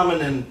very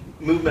common in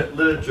movement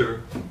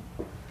literature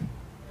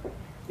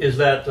is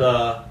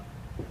that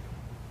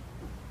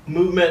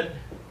movement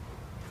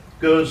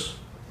goes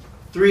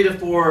 3 to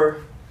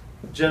 4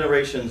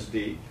 generations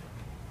deep,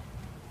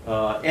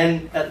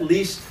 and at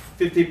least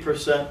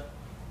 50%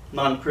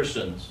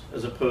 non-Christians,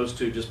 as opposed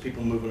to just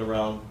people moving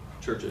around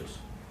churches.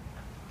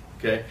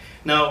 Okay.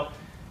 Now,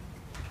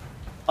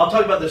 I'll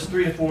talk about this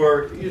 3 to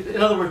 4.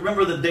 In other words,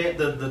 remember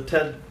the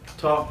TED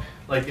Talk?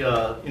 Like,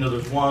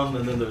 there's one,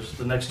 and then there's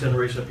the next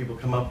generation of people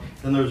come up,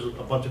 then there's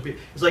a bunch of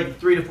people. It's like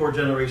 3 to 4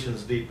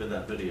 generations deep in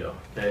that video.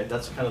 Okay,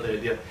 that's kind of the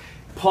idea.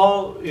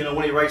 Paul,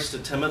 when he writes to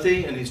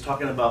Timothy, and he's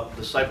talking about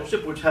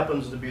discipleship, which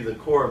happens to be the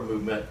core of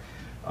movement,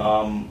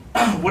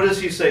 what does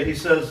he say? He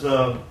says,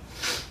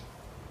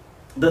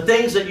 the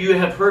things that you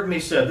have heard me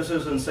say, this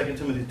is in 2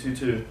 Timothy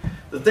 2:2,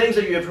 the things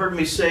that you have heard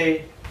me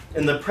say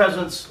in the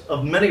presence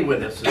of many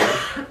witnesses,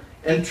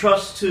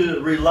 entrust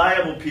to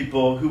reliable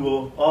people who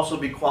will also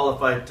be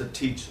qualified to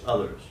teach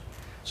others.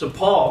 So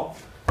Paul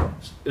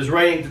is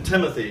writing to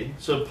Timothy.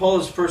 So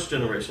Paul is first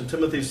generation,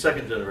 Timothy's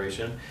second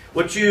generation.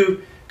 What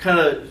you kind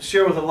of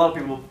share with a lot of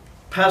people,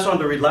 pass on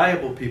to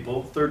reliable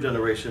people, third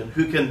generation,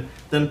 who can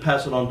then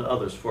pass it on to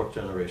others, fourth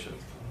generation.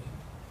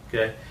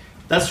 Okay?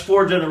 That's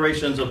 4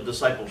 generations of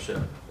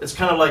discipleship. It's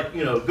kind of like,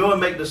 go and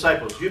make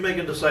disciples. You make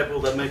a disciple,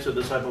 that makes a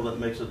disciple,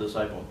 that makes a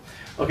disciple.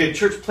 Okay,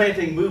 church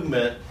planting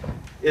movement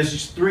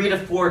is 3 to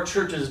 4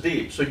 churches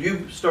deep. So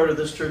you started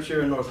this church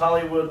here in North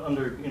Hollywood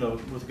under,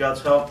 with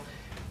God's help.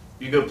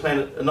 You go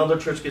plant another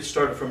church, gets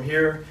started from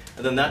here,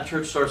 and then that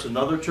church starts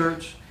another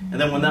church.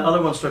 And then when that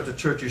other one starts a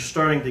church, you're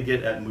starting to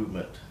get at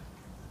movement.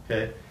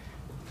 Okay?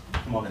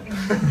 Come on in.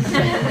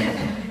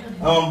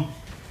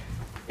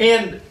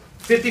 And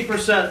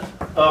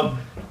 50% of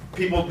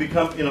people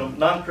become,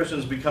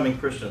 non-Christians becoming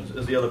Christians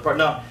is the other part.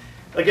 Now,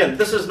 again,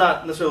 this is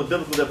not necessarily a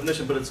biblical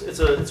definition, but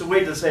it's a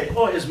way to say,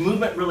 is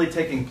movement really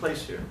taking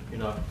place here?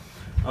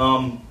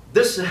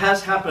 This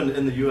has happened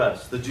in the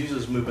U.S. The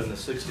Jesus movement in the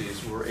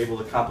 60s were able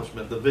to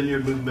accomplishment. The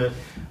Vineyard movement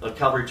of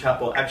Calvary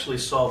Chapel actually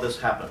saw this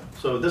happen.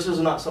 So this is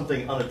not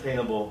something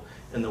unattainable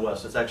in the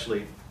West. It's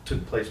actually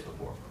took place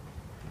before.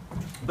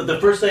 But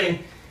the first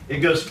thing, it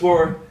goes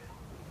 4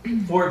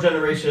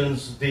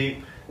 generations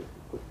deep.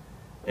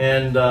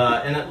 And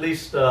at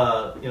least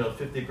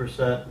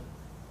 50%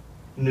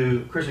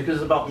 new Christian, because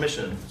it's about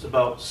mission. It's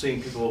about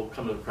seeing people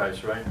come to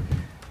Christ, right?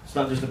 It's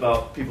not just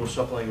about people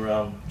shuffling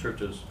around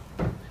churches.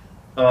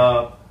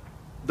 The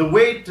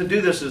way to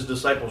do this is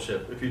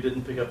discipleship. If you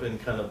didn't pick up in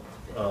kind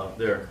of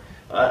there,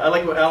 I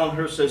like what Alan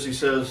Hurst says. He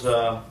says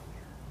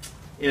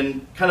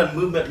in kind of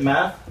movement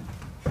math.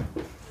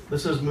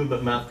 This is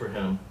movement math for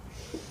him.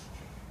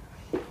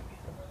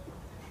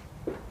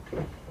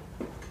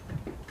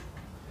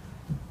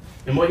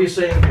 And what he's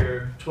saying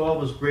here,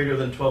 12 is greater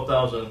than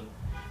 12,000,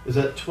 is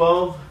that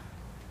 12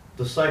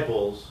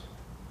 disciples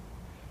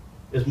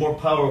is more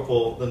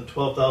powerful than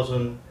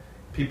 12,000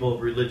 people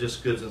of religious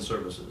goods and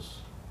services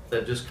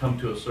that just come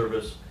to a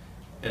service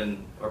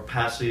and are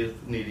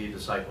passive, needy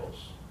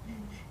disciples.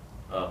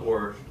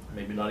 Or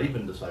maybe not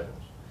even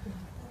disciples.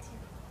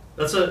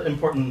 That's an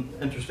important,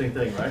 interesting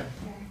thing, right?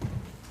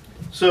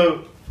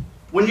 So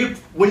when you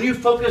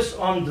focus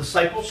on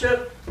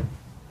discipleship,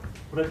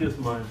 what do I do with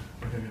mine?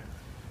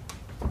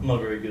 I'm not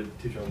a very good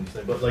teacher on these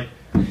things, but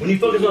when you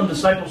focus on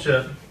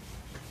discipleship,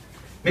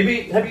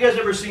 maybe have you guys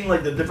ever seen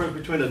the difference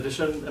between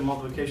addition and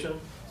multiplication?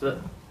 Is that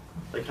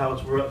how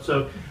it's worked?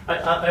 So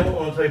I won't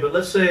want to tell you, but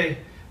let's say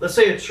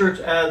a church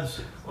adds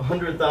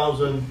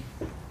 100,000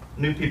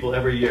 new people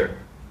every year.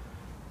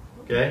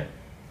 Okay,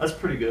 that's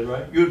pretty good,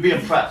 right? You would be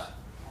impressed.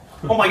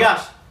 Oh my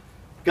gosh,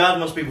 God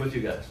must be with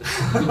you guys.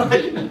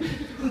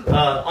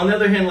 On the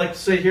other hand,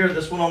 say here,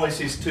 this one only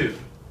sees 2.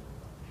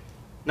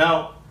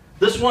 Now,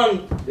 this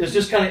one is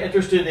just kind of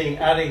interested in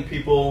adding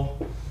people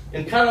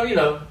and kind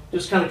of,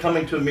 just kind of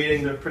coming to a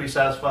meeting. They're pretty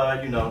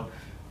satisfied,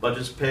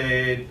 budget's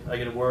paid, I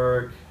get to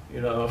work,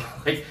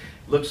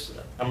 looks,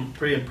 I'm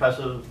pretty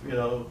impressive,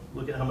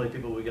 look at how many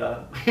people we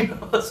got,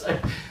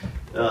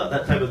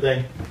 that type of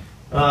thing.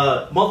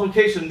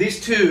 Multiplication, these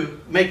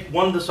 2 make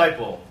 1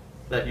 disciple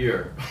that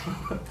year.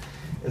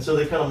 And so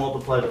they kind of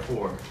multiply to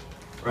 4,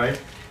 right?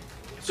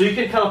 So you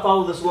can kind of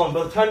follow this along.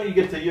 By the time you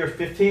get to year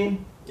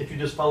 15, if you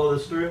just follow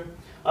this through,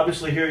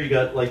 obviously here you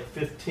got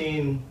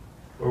 15,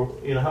 or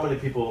how many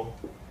people?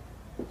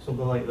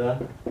 Something like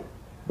that.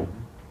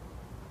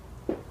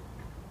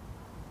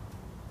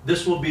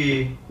 This will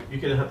be,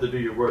 you're going to have to do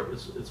your work.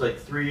 It's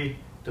 3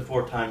 to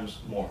 4 times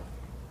more.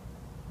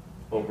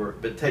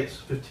 But it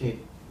takes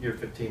year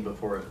 15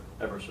 before it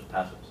ever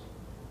surpasses.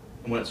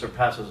 And when it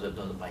surpasses, it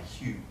does it by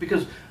huge.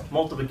 Because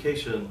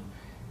multiplication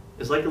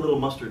is like a little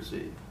mustard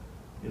seed.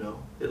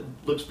 It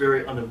looks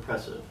very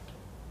unimpressive.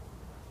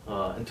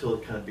 Until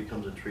it kind of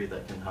becomes a tree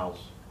that can house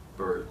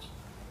birds.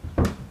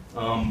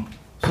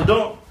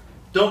 So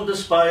don't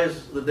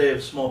despise the day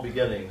of small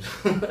beginnings.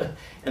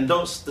 And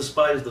don't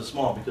despise the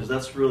small, because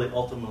that's really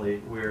ultimately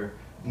where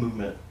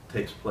movement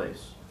takes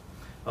place.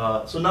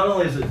 So not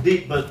only is it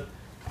deep, but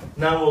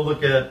now we'll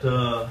look at,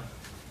 I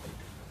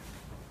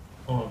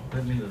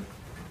didn't mean to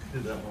do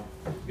that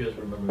one. You guys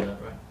remember that,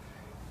 right?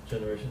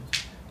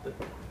 Generations.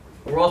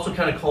 We're also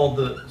kind of called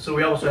so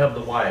we also have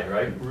the wide,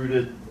 right?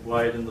 Rooted,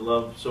 wide in the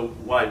love. So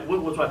wide.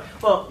 What's wide?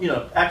 Well,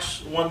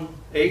 Acts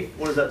 1:8,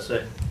 what does that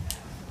say?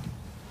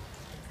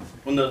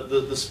 When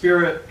the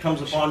Spirit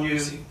comes upon you,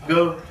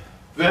 go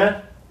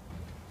ahead.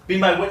 Be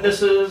my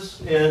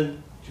witnesses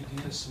in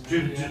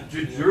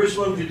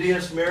Jerusalem,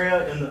 Judea,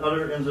 Samaria, and the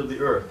other ends of the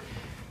earth.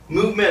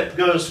 Movement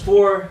goes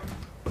 4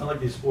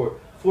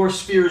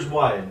 spheres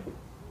wide.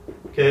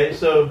 Okay,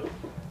 so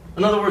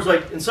in other words,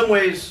 in some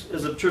ways,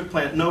 as a church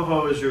plant,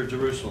 NoHo is your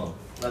Jerusalem.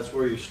 That's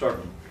where you're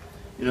starting.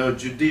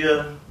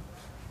 Judea,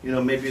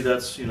 maybe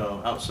that's,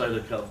 outside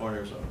of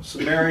California or something.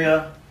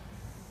 Samaria,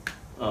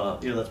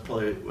 that's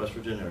probably West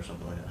Virginia or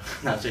something like that.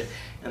 That's it.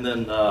 And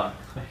then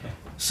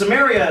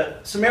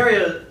Samaria,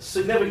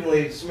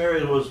 significantly,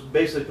 Samaria was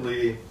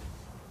basically,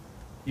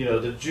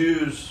 the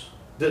Jews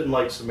didn't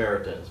like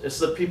Samaritans. It's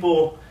the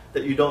people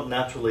that you don't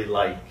naturally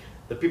like,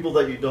 the people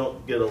that you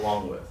don't get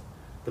along with.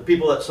 The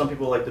people that some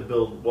people like to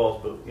build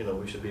walls, but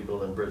we should be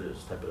building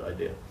bridges type of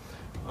idea.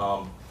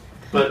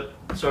 But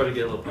sorry to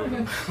get a little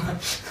political.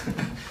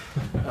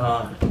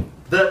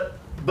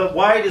 But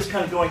wide is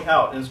kind of going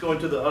out, and it's going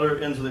to the other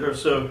ends of the earth.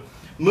 So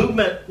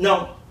movement,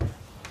 now,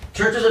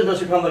 churches,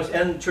 industrial complex,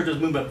 and churches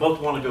movement both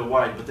want to go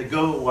wide, but they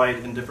go wide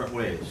in different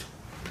ways.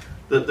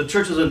 The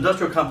churches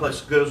industrial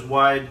complex goes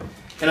wide,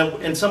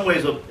 and in some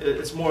ways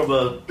it's more of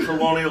a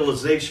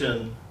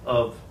colonialization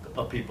of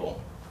people.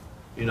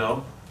 You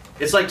know,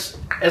 it's like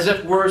as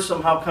if we're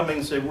somehow coming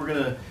and say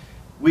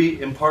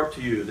we impart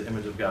to you the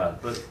image of God,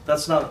 but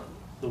that's not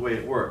the way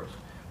it works.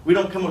 We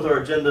don't come with our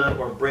agenda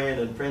or brand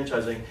and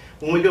franchising.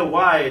 When we go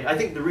wide, I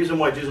think the reason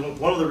why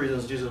one of the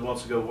reasons Jesus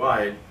wants to go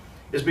wide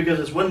is because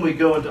it's when we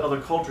go into other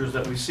cultures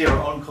that we see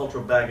our own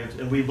cultural baggage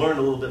and we learn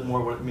a little bit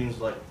more what it means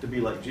to be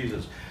like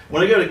Jesus.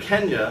 When I go to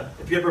Kenya,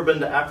 if you've ever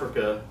been to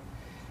Africa,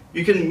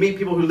 you can meet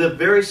people who live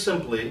very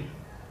simply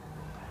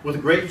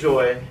with great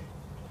joy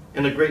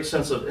and a great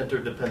sense of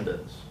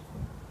interdependence.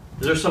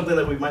 Is there something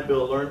that we might be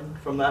able to learn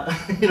from that,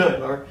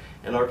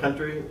 in our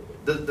country?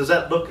 Does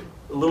that look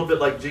a little bit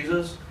like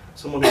Jesus?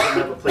 Someone who doesn't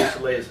have a place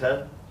to lay his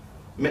head?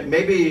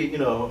 Maybe,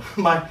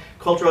 my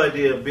cultural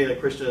idea of being a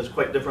Christian is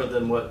quite different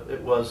than what it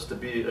was to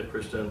be a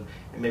Christian,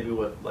 and maybe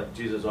what like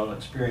Jesus' own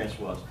experience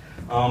was.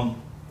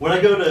 When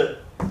I go to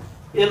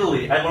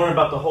Italy, I learn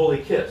about the holy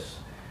kiss.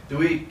 Do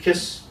we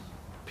kiss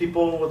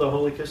people with a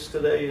holy kiss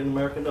today in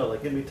America? No,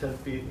 like give me 10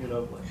 feet,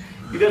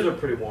 you guys are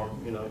pretty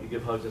warm, you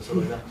give hugs and stuff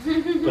like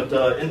that.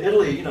 But in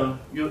Italy,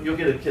 you'll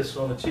get a kiss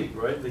on the cheek,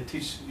 right? They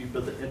teach you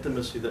about the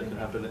intimacy that can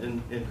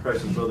happen in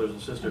Christ as brothers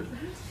and sisters.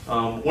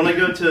 When I've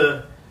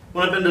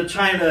been to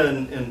China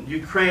and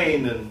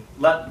Ukraine and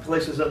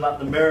places in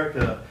Latin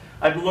America,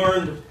 I've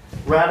learned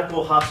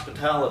radical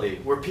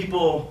hospitality, where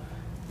people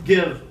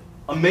give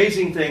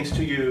amazing things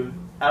to you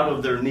out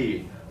of their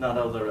need, not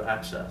out of their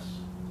access.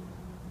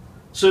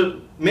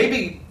 So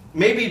maybe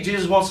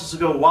Jesus wants us to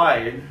go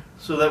wide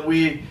so that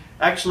we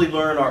actually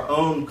learn our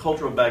own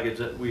cultural baggage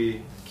that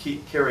we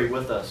carry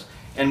with us.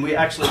 And we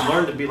actually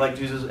learn to be like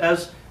Jesus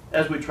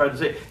as we try to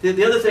say.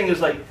 The other thing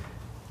is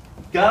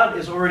God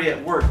is already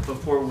at work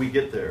before we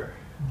get there.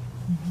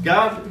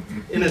 God,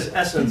 in his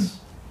essence,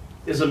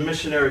 is a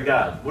missionary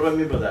God. What do I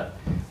mean by that?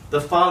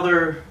 The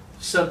Father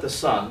sent the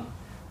Son.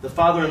 The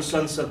Father and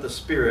Son sent the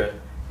Spirit.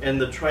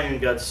 And the triune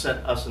God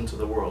sent us into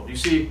the world. You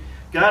see,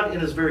 God in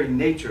his very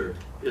nature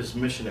is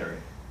missionary.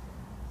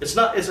 It's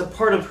a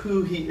part of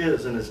who he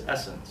is in his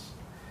essence.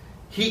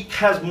 He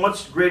has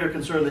much greater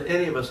concern than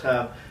any of us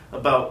have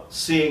about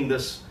seeing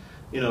this,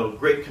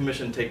 Great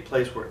Commission take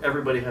place where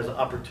everybody has an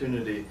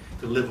opportunity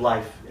to live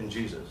life in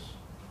Jesus.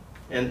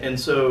 And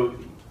so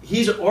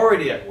he's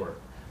already at work.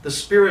 The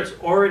Spirit's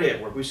already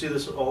at work. We see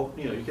this all,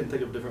 you can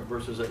think of different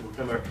verses that will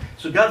come there.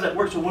 So God's at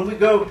work. So when we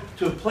go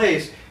to a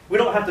place, we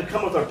don't have to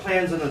come with our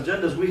plans and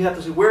agendas. We have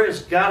to see, where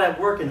is God at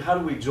work and how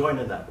do we join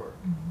in that work?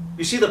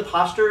 You see the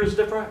posture is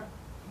different?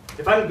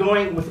 If I'm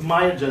going with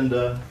my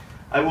agenda,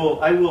 I will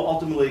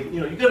ultimately,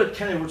 you go to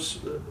Kenya, which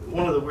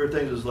one of the weird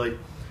things is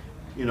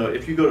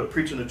if you go to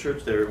preach in a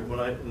church there,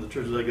 in the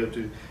churches I go to,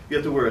 you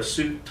have to wear a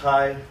suit,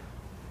 tie,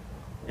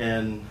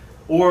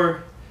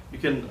 or you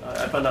can,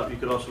 I found out you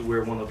could also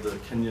wear one of the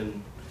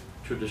Kenyan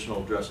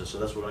traditional dresses. So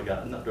that's what I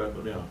got. Not dress,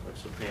 but like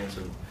some pants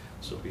and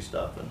soapy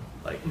stuff. And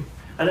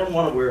I didn't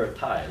want to wear a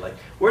tie.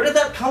 Where did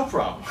that come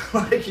from?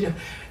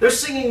 They're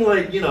singing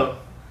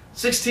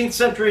 16th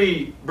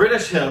century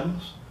British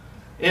hymns.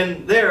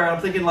 And there,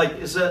 I'm thinking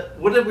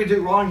what did we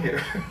do wrong here?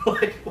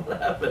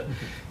 What happened?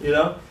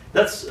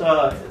 That's,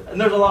 and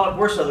there's a lot of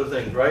worse other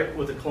things, right?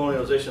 With the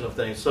colonialization of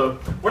things. So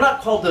we're not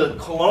called to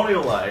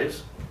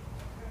colonialize.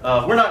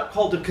 We're not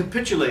called to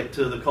capitulate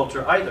to the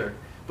culture either,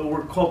 but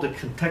we're called to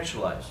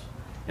contextualize.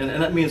 And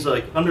that means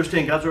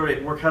understand God's already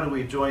at work. How do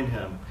we join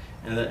him?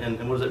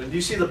 And what is it? Do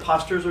you see the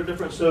postures are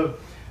different? So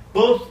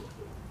both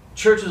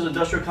churches,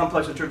 industrial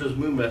complex, and churches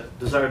movement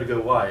desire to go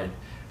wide,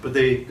 but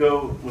they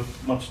go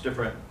with much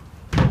different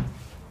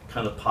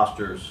kind of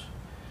postures.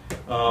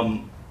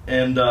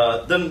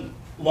 Then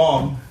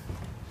long,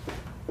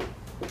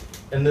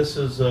 and this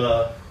is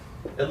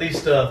at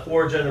least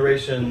 4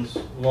 generations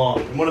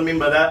long. And what I mean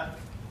by that,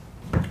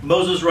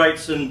 Moses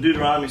writes in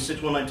Deuteronomy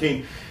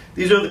 6:119,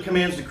 "These are the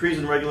commands, decrees,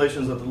 and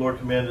regulations that the Lord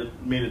commanded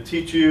me to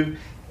teach you,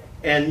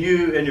 and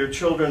you and your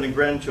children and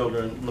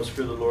grandchildren must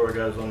fear the Lord our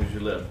God as long as you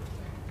live."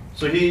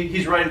 So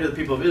he's writing to the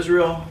people of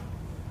Israel,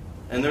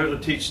 and they're to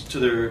teach to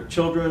their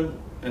children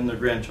and their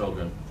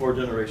grandchildren. 4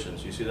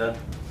 generations, you see that?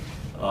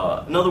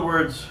 In other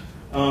words,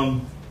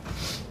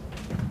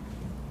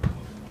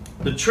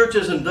 the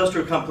church's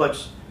industrial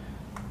complex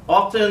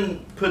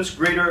often puts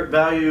greater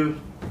value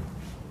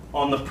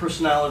on the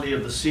personality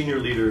of the senior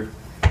leader,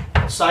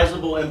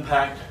 sizable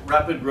impact,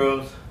 rapid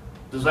growth,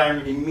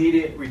 desiring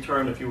immediate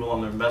return, if you will,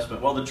 on their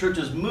investment, while the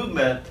church's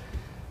movement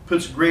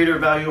puts greater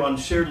value on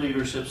shared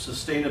leadership,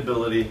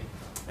 sustainability,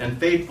 and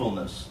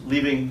faithfulness,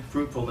 leaving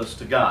fruitfulness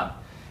to God.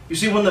 You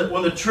see, when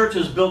the church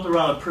is built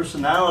around a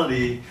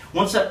personality,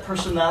 once that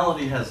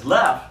personality has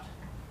left,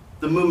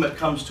 the movement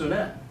comes to an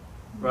end,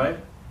 right?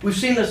 We've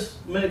seen this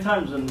many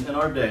times in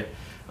our day.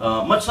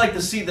 Much like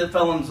the seed that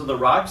fell into the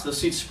rocks, the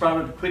seed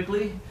sprouted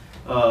quickly,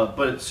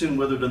 but it soon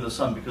withered in the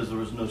sun because there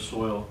was no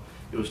soil.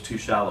 It was too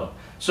shallow.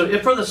 So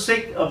if for the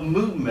sake of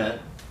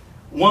movement,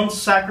 one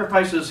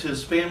sacrifices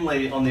his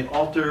family on the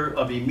altar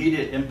of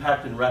immediate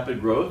impact and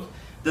rapid growth,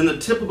 then the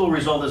typical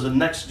result is the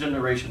next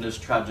generation is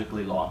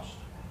tragically lost.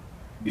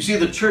 You see,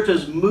 the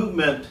church's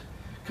movement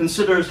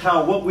considers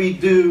how what we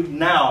do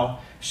now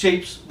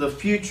shapes the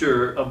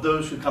future of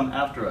those who come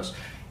after us.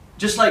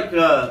 Just like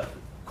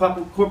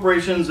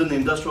corporations in the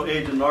industrial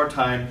age in our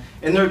time,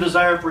 in their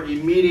desire for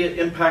immediate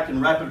impact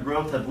and rapid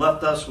growth, have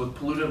left us with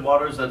polluted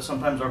waters that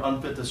sometimes are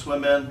unfit to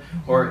swim in,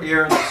 or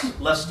air that's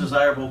less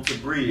desirable to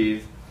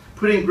breathe,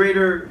 putting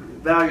greater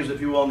values,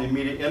 if you will, on the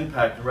immediate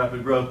impact and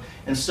rapid growth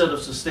instead of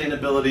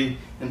sustainability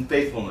and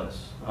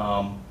faithfulness.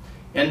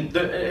 This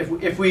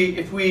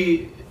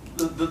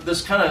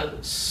kind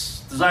of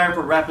desire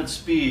for rapid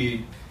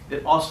speed,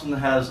 it often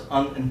has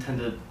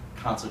unintended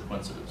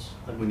consequences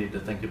that we need to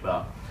think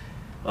about.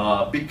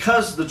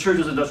 Because the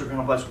church's industrial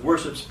complex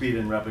worships speed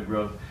and rapid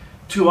growth,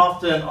 too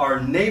often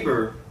our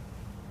neighborhood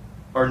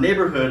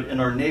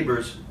and our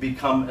neighbors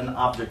become an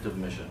object of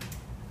mission.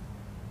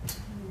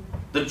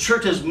 The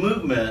church's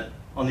movement,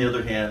 on the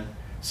other hand,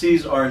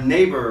 sees our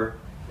neighbor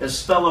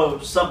as fellow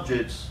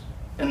subjects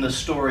in the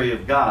story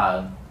of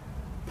God,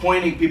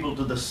 pointing people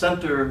to the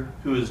center,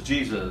 who is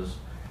Jesus,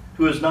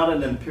 who is not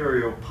an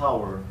imperial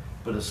power,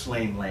 but a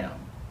slain lamb.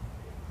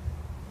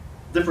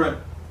 Different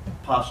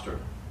posture.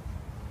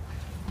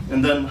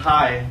 And then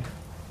hi.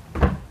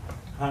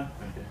 Hi?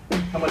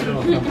 Okay. How am I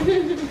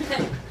doing?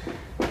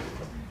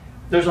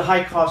 There's a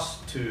high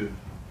cost to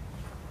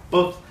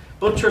both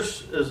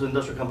church as an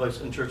industrial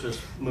complex and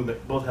church's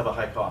movement both have a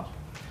high cost.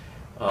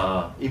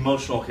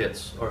 Emotional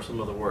hits are some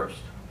of the worst.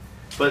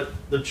 But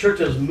the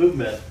church's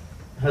movement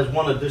has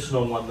one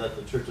additional one that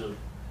the church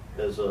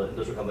as an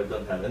industrial complex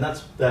doesn't have. And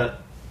that's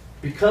that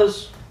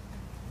because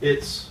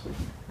it's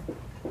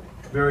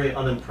very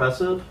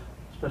unimpressive,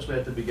 especially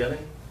at the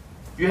beginning,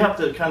 you have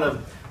to kind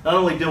of not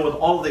only deal with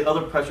all of the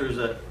other pressures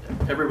that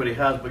everybody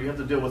has, but you have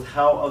to deal with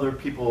how other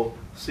people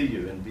see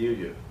you and view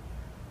you.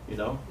 You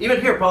know,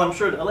 even here, Paul, I'm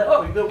sure. Like,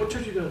 oh, you go. What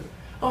church you go to?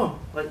 Oh,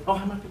 like, oh,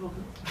 how many people go?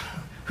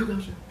 Who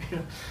goes there? You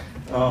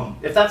know,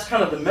 if that's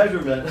kind of the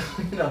measurement,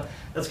 you know,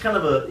 that's kind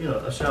of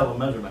a shallow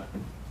measurement.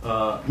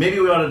 Maybe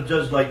we ought to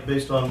judge like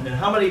based on and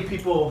how many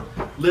people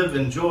live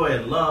in joy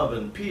and love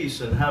and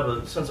peace and have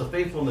a sense of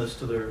faithfulness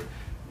to their,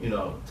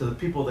 to the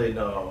people they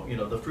know.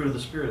 The fruit of the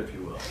Spirit, if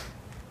you will.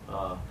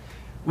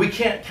 We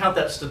can't count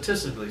that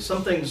statistically.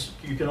 Some things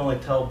you can only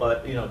tell by,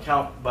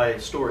 count by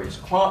stories.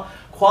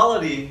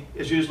 Quality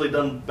is usually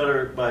done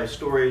better by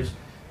stories.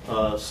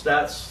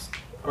 Stats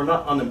are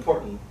not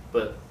unimportant,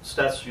 but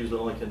stats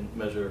usually only can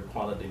measure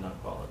quantity, not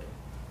quality.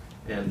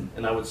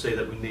 And I would say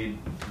that we need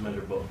to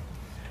measure both.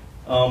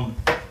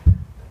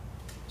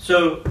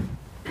 So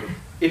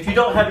if you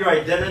don't have your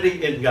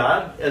identity in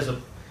God as a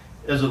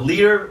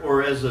leader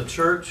or as a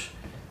church,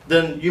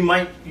 then you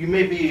might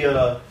be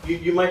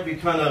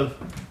kind of,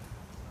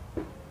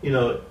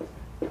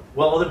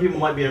 while other people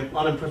might be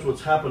unimpressed with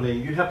what's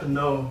happening, you have to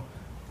know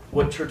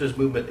what church's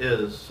movement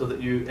is, so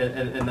that you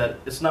and that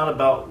it's not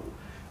about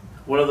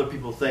what other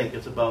people think.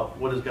 It's about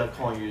what is God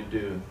calling you to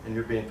do, and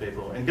you're being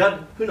faithful. And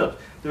God, who knows?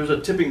 There's a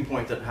tipping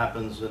point that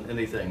happens in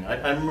anything.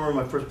 I remember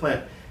my first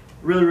plant,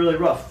 really, really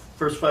rough.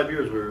 First 5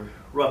 years were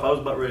rough. I was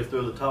about ready to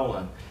throw the towel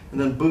in, and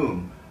then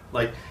boom,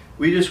 like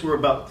we just were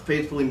about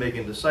faithfully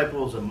making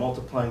disciples and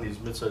multiplying these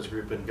mid-sized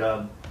group, and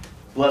God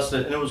blessed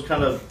it. And it was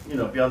kind of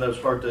beyond that. It was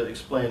hard to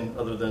explain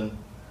other than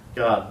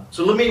God.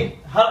 So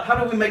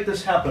how do we make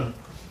this happen?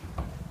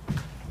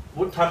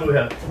 What time do we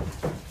have?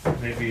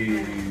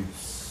 Maybe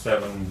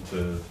 7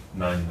 to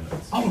 9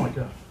 minutes. Oh my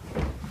gosh.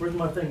 Where's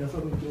my thing? I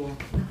thought we would do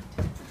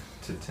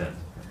To 10.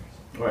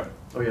 all right.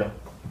 Oh yeah.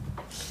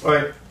 All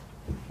right.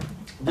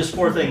 Just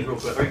 4 things real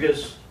quick. Are you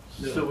guys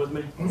still with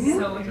me? So with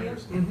you. All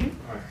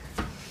right.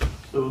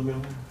 Still with me?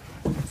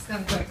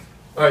 Sound quick.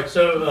 All right.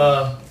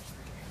 So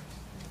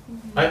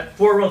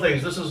 4 real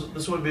things.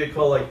 This would be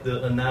called like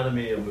the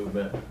anatomy of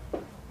movement.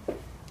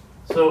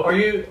 So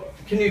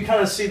can you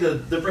kind of see the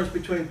difference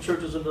between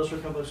churches,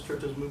 industrial complex,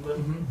 churches, movement?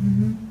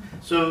 Mm-hmm.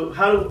 So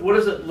what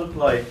does it look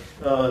like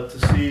to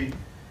see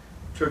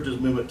churches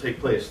movement take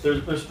place?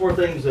 There's 4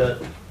 things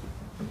that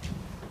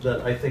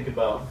I think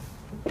about.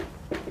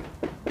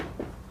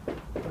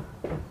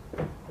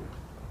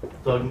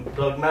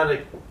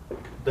 Dogmatic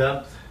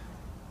depth,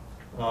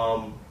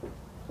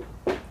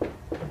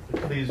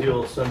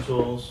 ecclesial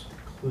essentials,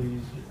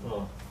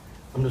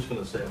 I'm just going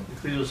to say them.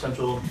 Ecclesial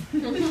essential,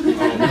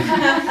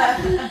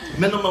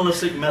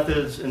 minimalistic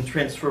methods, and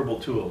transferable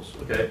tools.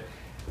 Okay,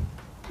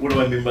 what do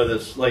I mean by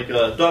this? Like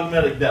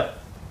dogmatic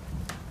depth.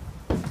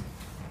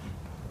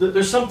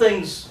 There's some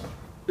things.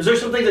 Is there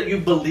something that you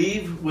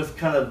believe with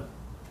kind of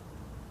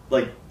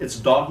like it's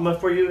dogma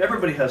for you?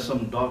 Everybody has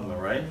some dogma,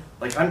 right?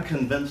 Like I'm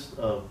convinced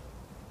of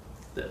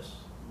this.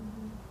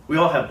 We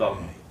all have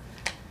dogma.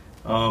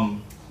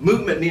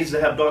 Movement needs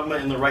to have dogma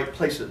in the right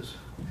places.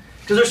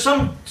 Because there's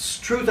some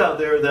truth out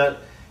there that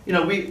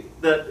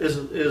that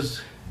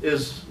is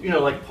is, you know,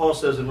 like Paul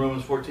says in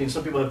Romans 14,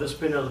 some people have this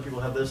opinion, other people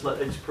have this.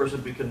 Let each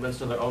person be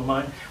convinced in their own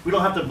mind. We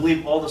don't have to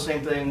believe all the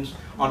same things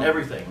on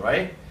everything,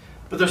 right?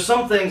 But there's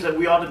some things that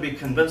we ought to be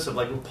convinced of.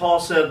 Like when Paul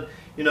said,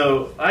 you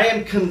know, I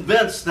am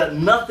convinced that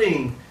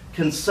nothing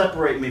can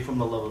separate me from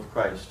the love of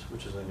Christ,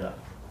 which is in God.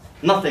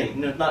 Nothing,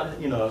 not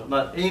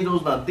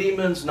angels, not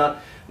demons,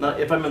 not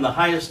if I'm in the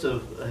highest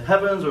of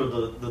heavens or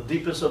the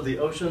deepest of the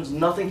oceans,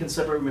 nothing can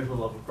separate me from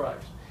the love of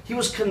Christ. He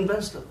was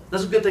convinced of it.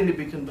 That's a good thing to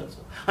be convinced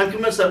of. I'm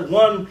convinced that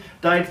one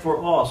died for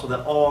all so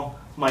that all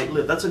might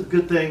live. That's a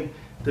good thing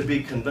to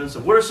be convinced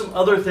of. What are some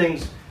other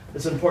things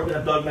that's important to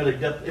have dogmatic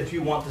depth if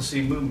you want to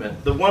see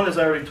movement? The one, as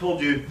I already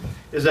told you,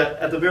 is that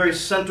at the very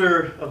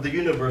center of the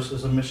universe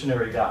is a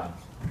missionary God.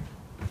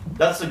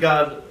 That's the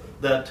God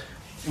that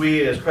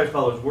we as Christ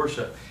followers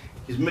worship.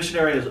 He's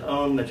missionary in his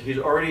own nature. He's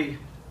already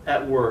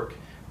at work.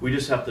 We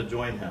just have to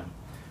join him.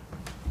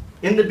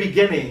 In the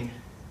beginning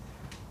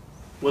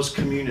was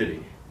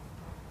community.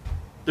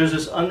 There's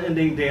this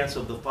unending dance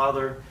of the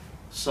Father,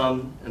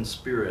 Son, and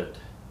Spirit,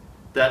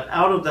 that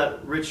out of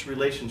that rich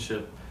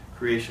relationship,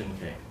 creation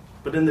came.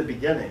 But in the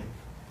beginning,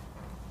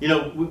 you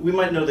know, we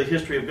might know the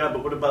history of God,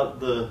 but what about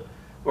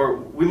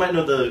we might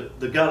know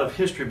the God of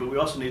history, but we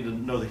also need to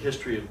know the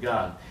history of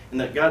God. And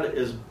that God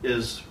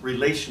is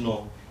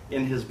relational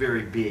in his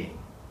very being.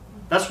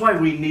 That's why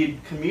we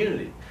need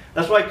community.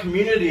 That's why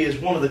community is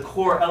one of the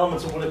core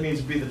elements of what it means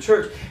to be the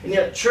church. And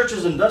yet,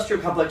 church's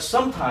industrial complex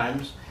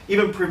sometimes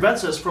even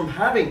prevents us from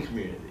having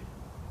community.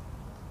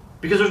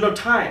 Because there's no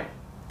time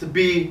to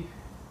be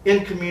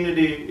in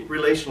community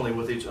relationally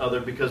with each other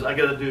because I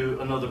got to do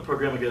another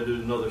program, I got to do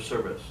another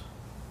service.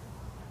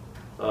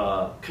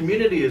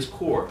 Community is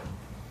core.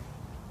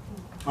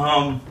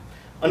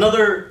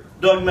 Another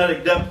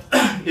dogmatic depth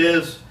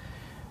is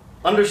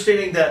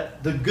understanding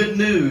that the good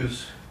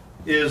news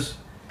is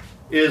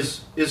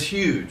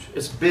huge.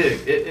 It's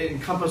big. It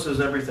encompasses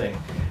everything.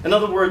 In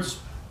other words,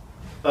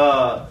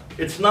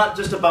 it's not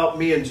just about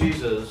me and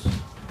Jesus,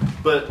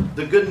 but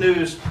the good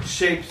news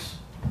shapes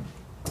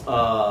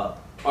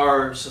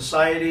our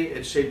society.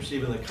 It shapes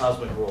even the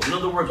cosmic world. In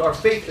other words, our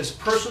faith is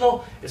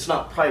personal. It's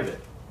not private.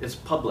 It's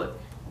public.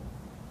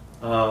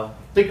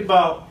 Think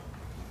about,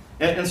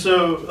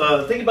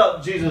 so think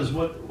about Jesus.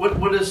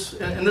 What is,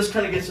 and this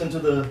kind of gets into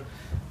the.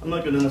 I'm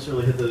not going to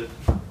necessarily hit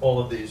all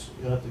of these.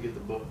 You'll have to get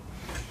the book.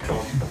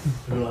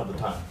 We don't have the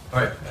time. All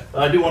right.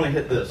 I do want to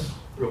hit this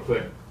real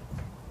quick.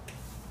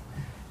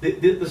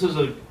 This is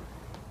an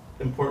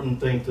important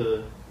thing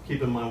to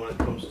keep in mind when it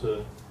comes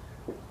to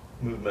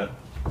movement.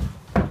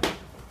 A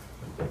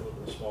little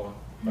bit smaller.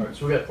 All right,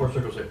 so we got 4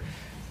 circles here.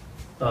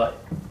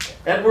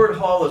 Edward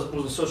Hall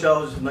was a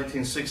sociologist in the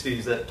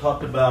 1960s that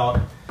talked about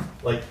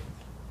like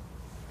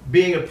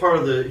being a part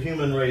of the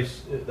human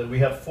race, that we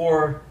have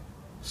 4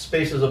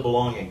 spaces of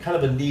belonging, kind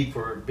of a need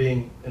for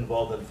being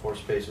involved in 4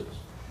 spaces.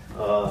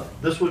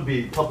 This would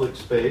be public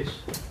space.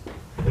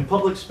 In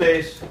public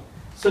space,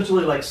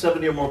 essentially like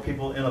 70 or more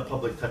people in a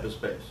public type of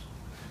space.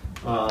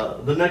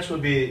 The next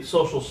would be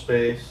social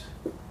space.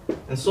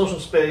 And social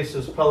space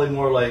is probably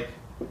more like,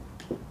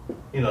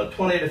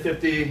 20 to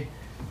 50.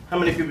 How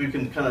many people you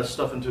can kind of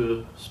stuff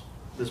into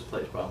this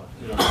place, probably.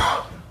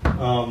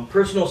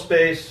 Personal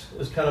space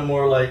is kind of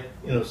more like,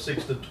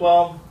 6 to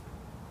 12.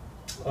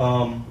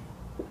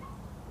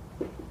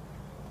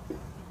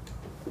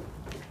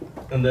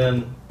 And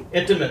then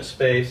intimate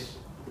space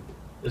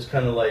is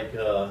kind of like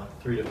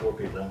 3 to 4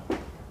 people.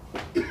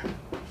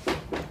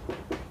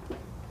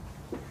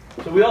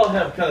 So we all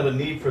have kind of a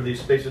need for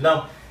these spaces.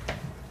 Now,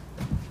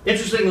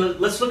 interestingly,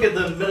 let's look at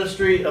the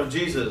ministry of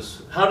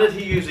Jesus. How did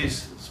he use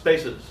these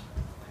spaces?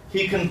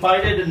 He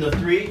confided in the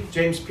 3,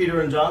 James, Peter,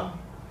 and John.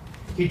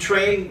 He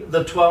trained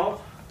the 12.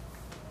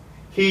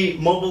 He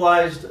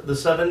mobilized the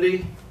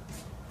 70.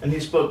 And he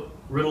spoke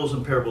riddles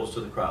and parables to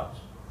the crowds.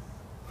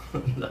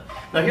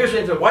 Now here's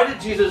the answer. Why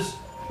did Jesus...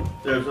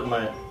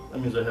 That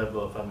means I have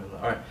 5 minutes.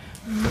 All right.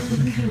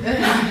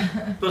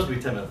 Supposed to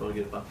be 10 minutes, but we'll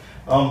get it back.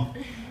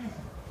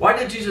 Why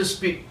did Jesus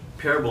speak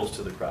parables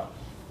to the crowd?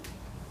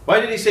 Why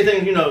did he say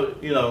things,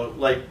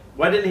 like,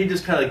 why didn't he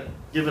just kind of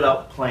give it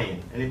out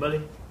plain?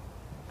 Anybody?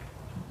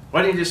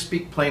 Why didn't he just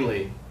speak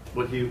plainly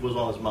what was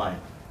on his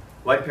mind?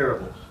 Why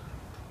parables?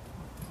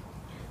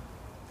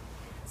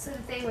 So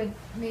that they would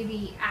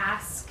maybe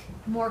ask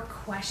more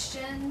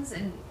questions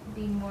and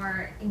be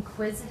more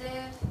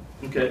inquisitive.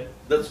 Okay,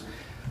 there's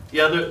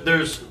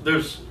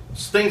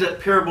things that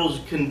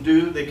parables can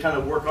do. They kind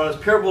of work on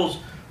us. Parables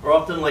are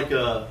often like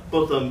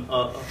both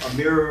a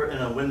mirror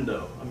and a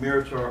window, a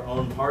mirror to our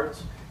own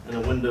hearts and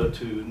a window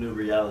to new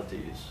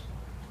realities.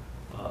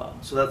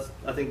 So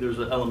I think there's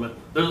an element.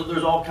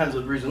 There's all kinds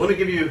of reasons. Let me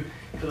give you,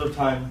 because of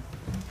time,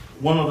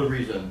 one other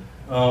reason.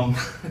 And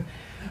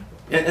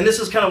this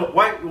is kind of,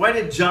 why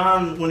did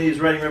John, when he's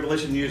writing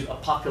Revelation, use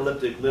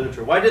apocalyptic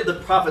literature? Why did the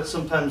prophets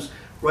sometimes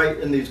write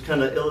in these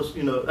kind of,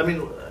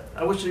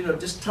 I wish,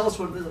 just tell us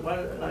what it is. Why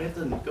do I have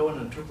to go and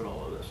interpret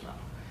all of this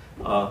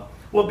now?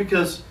 Well,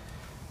 because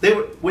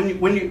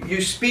when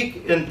you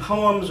speak in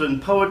poems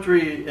and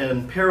poetry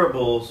and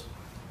parables,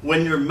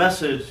 when your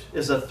message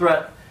is a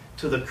threat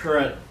to the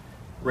current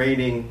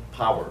reigning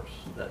powers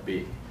that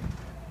be.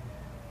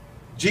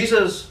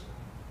 Jesus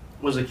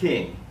was a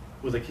king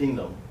with a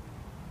kingdom.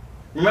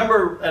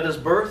 Remember at his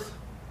birth,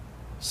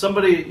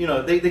 somebody,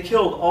 they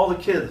killed all the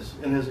kids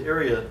in his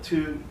area,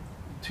 2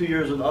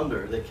 years and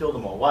under. They killed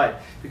them all. Why?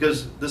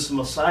 Because this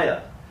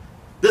Messiah,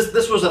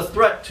 this was a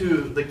threat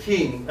to the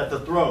king at the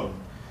throne.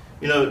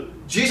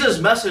 Jesus'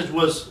 message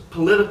was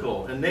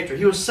political in nature.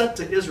 He was sent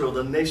to Israel,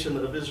 the nation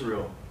of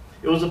Israel.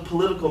 It was a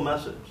political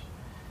message.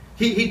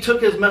 He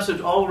took his message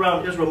all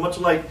around Israel, much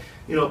like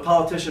a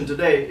politician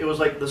today. It was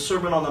like the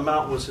Sermon on the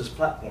Mount was his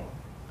platform.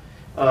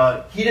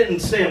 He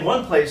didn't stay in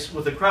one place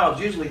with the crowds.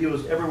 Usually he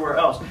was everywhere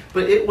else.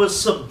 But it was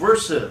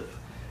subversive.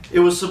 It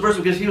was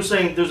subversive because he was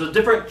saying there's a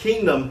different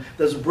kingdom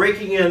that's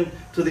breaking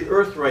into the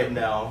earth right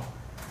now.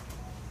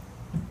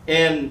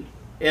 And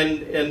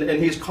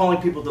he's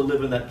calling people to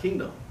live in that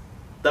kingdom.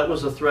 That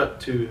was a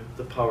threat to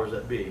the powers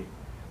that be.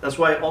 That's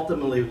why it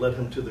ultimately led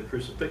him to the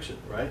crucifixion,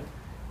 right?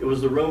 It was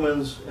the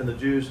Romans and the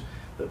Jews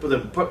that put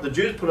him. The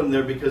Jews put him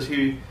there because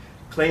he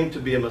claimed to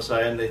be a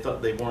Messiah, and they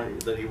thought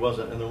that he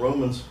wasn't. And the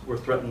Romans were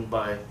threatened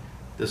by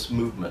this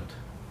movement.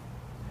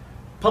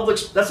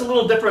 That's a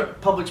little different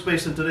public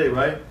space than today,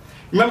 right?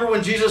 Remember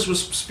when Jesus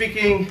was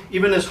speaking,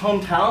 even in his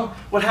hometown?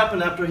 What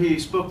happened after he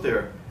spoke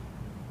there?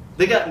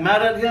 They got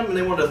mad at him and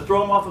they wanted to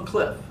throw him off a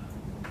cliff.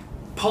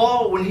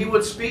 Paul, when he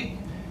would speak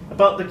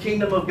about the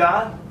kingdom of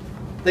God,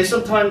 they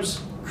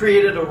sometimes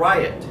created a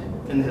riot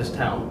in his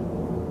town.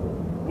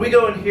 We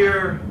go and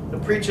hear the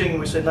preaching and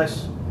we say,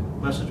 nice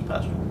message,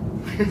 Pastor.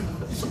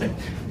 It's like,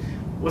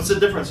 what's the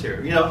difference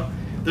here?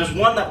 There's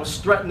one that was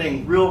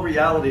threatening real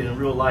reality and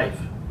real life.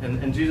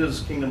 And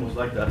Jesus' kingdom was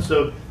like that.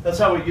 So that's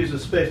how he used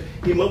his space.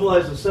 He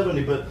mobilized the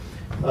 70,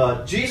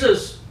 but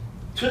Jesus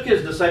took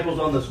his disciples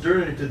on this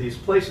journey to these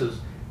places,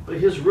 but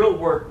his real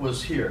work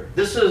was here.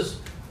 This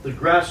is the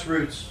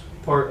grassroots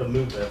part of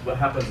movement, what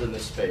happens in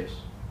this space.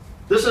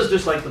 This is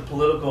just like the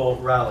political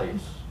rallies,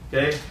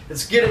 okay?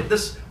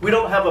 We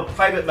don't have a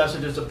private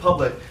message, it's a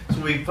public, so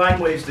we find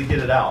ways to get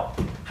it out.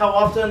 How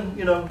often,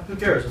 who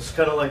cares? It's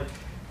kind of like,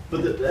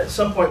 but at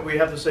some point we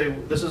have to say,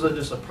 this isn't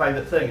just a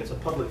private thing, it's a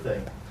public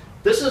thing.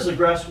 This is a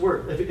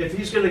grassroots. If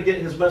he's going to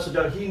get his message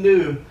out, he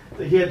knew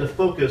that he had to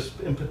focus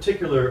in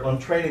particular on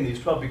training these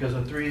 12 because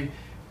in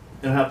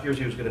 3.5 years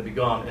he was going to be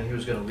gone and he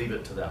was going to leave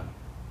it to them.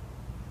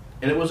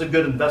 And it was a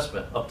good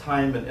investment of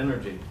time and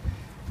energy.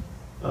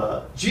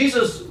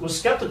 Jesus was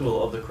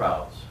skeptical of the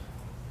crowds.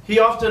 He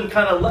often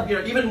kind of,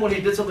 even when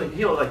he did something,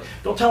 he was like,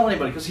 don't tell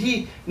anybody, because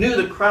he knew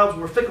the crowds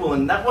were fickle,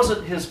 and that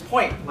wasn't his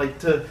point.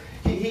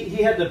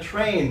 He had to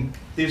train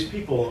these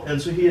people,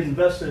 and so he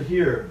invested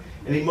here,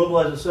 and he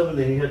mobilized the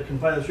 70, and he had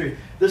confined the street.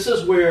 This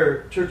is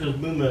where church's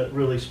movement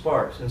really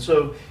sparks. And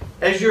so,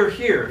 as you're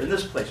here in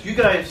this place, you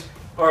guys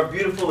are a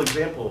beautiful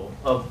example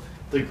of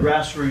the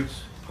grassroots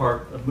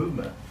part of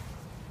movement.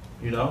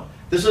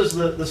 This is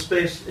the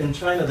space in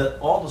China,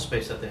 all the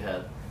space that they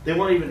had. They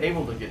weren't even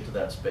able to get to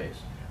that space.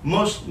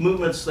 Most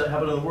movements that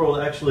happen in the world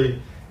actually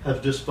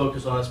have just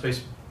focused on that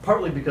space,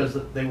 partly because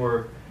they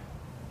were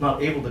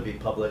not able to be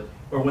public,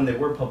 or when they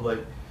were public,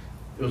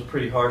 it was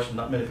pretty harsh and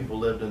not many people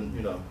lived in,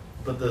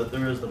 but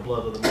there is the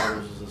blood of the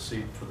martyrs as a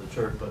seed for the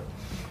church.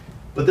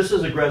 But this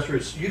is a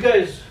grassroots. You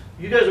guys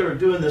are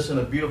doing this in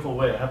a beautiful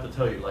way, I have to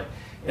tell you.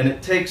 And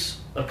it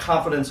takes a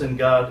confidence in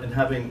God and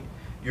having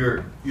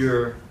your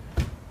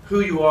who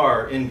you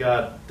are in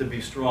God to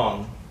be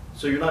strong.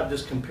 So you're not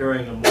just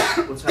comparing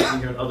what's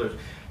happening here in others.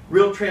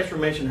 Real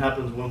transformation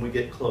happens when we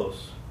get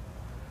close.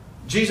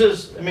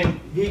 Jesus,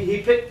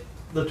 he picked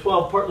the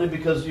 12 partly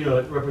because,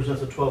 it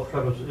represents the 12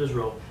 tribes of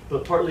Israel,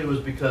 but partly was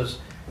because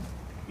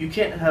you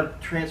can't have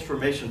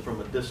transformation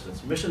from a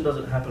distance. Mission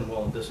doesn't happen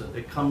well in distance.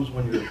 It comes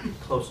when you're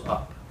close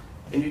up.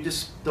 And you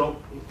just don't,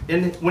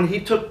 and when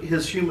he took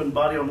his human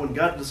body on, when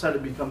God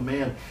decided to become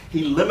man,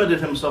 he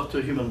limited himself to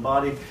a human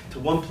body, to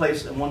one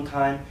place and one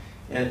time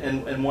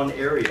and one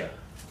area.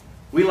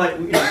 We have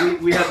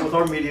with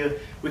our media,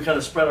 we kind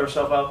of spread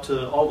ourselves out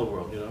to all the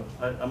world,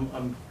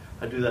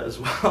 I do that as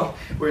well.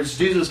 Whereas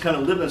Jesus kind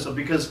of lived in himself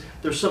because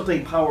there's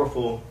something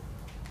powerful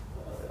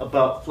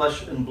about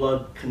flesh and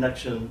blood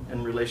connection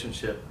and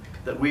relationship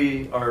that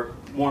we are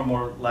more and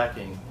more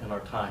lacking in our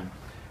time.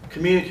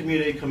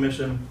 Community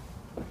commission.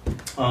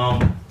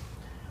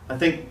 I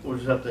think we'll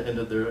just have to end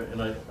it there,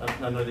 and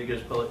I know that you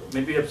guys probably,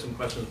 maybe you have some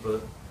questions,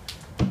 but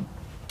I'm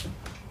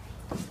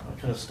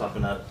kind of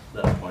stopping at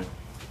that point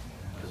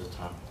because of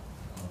time.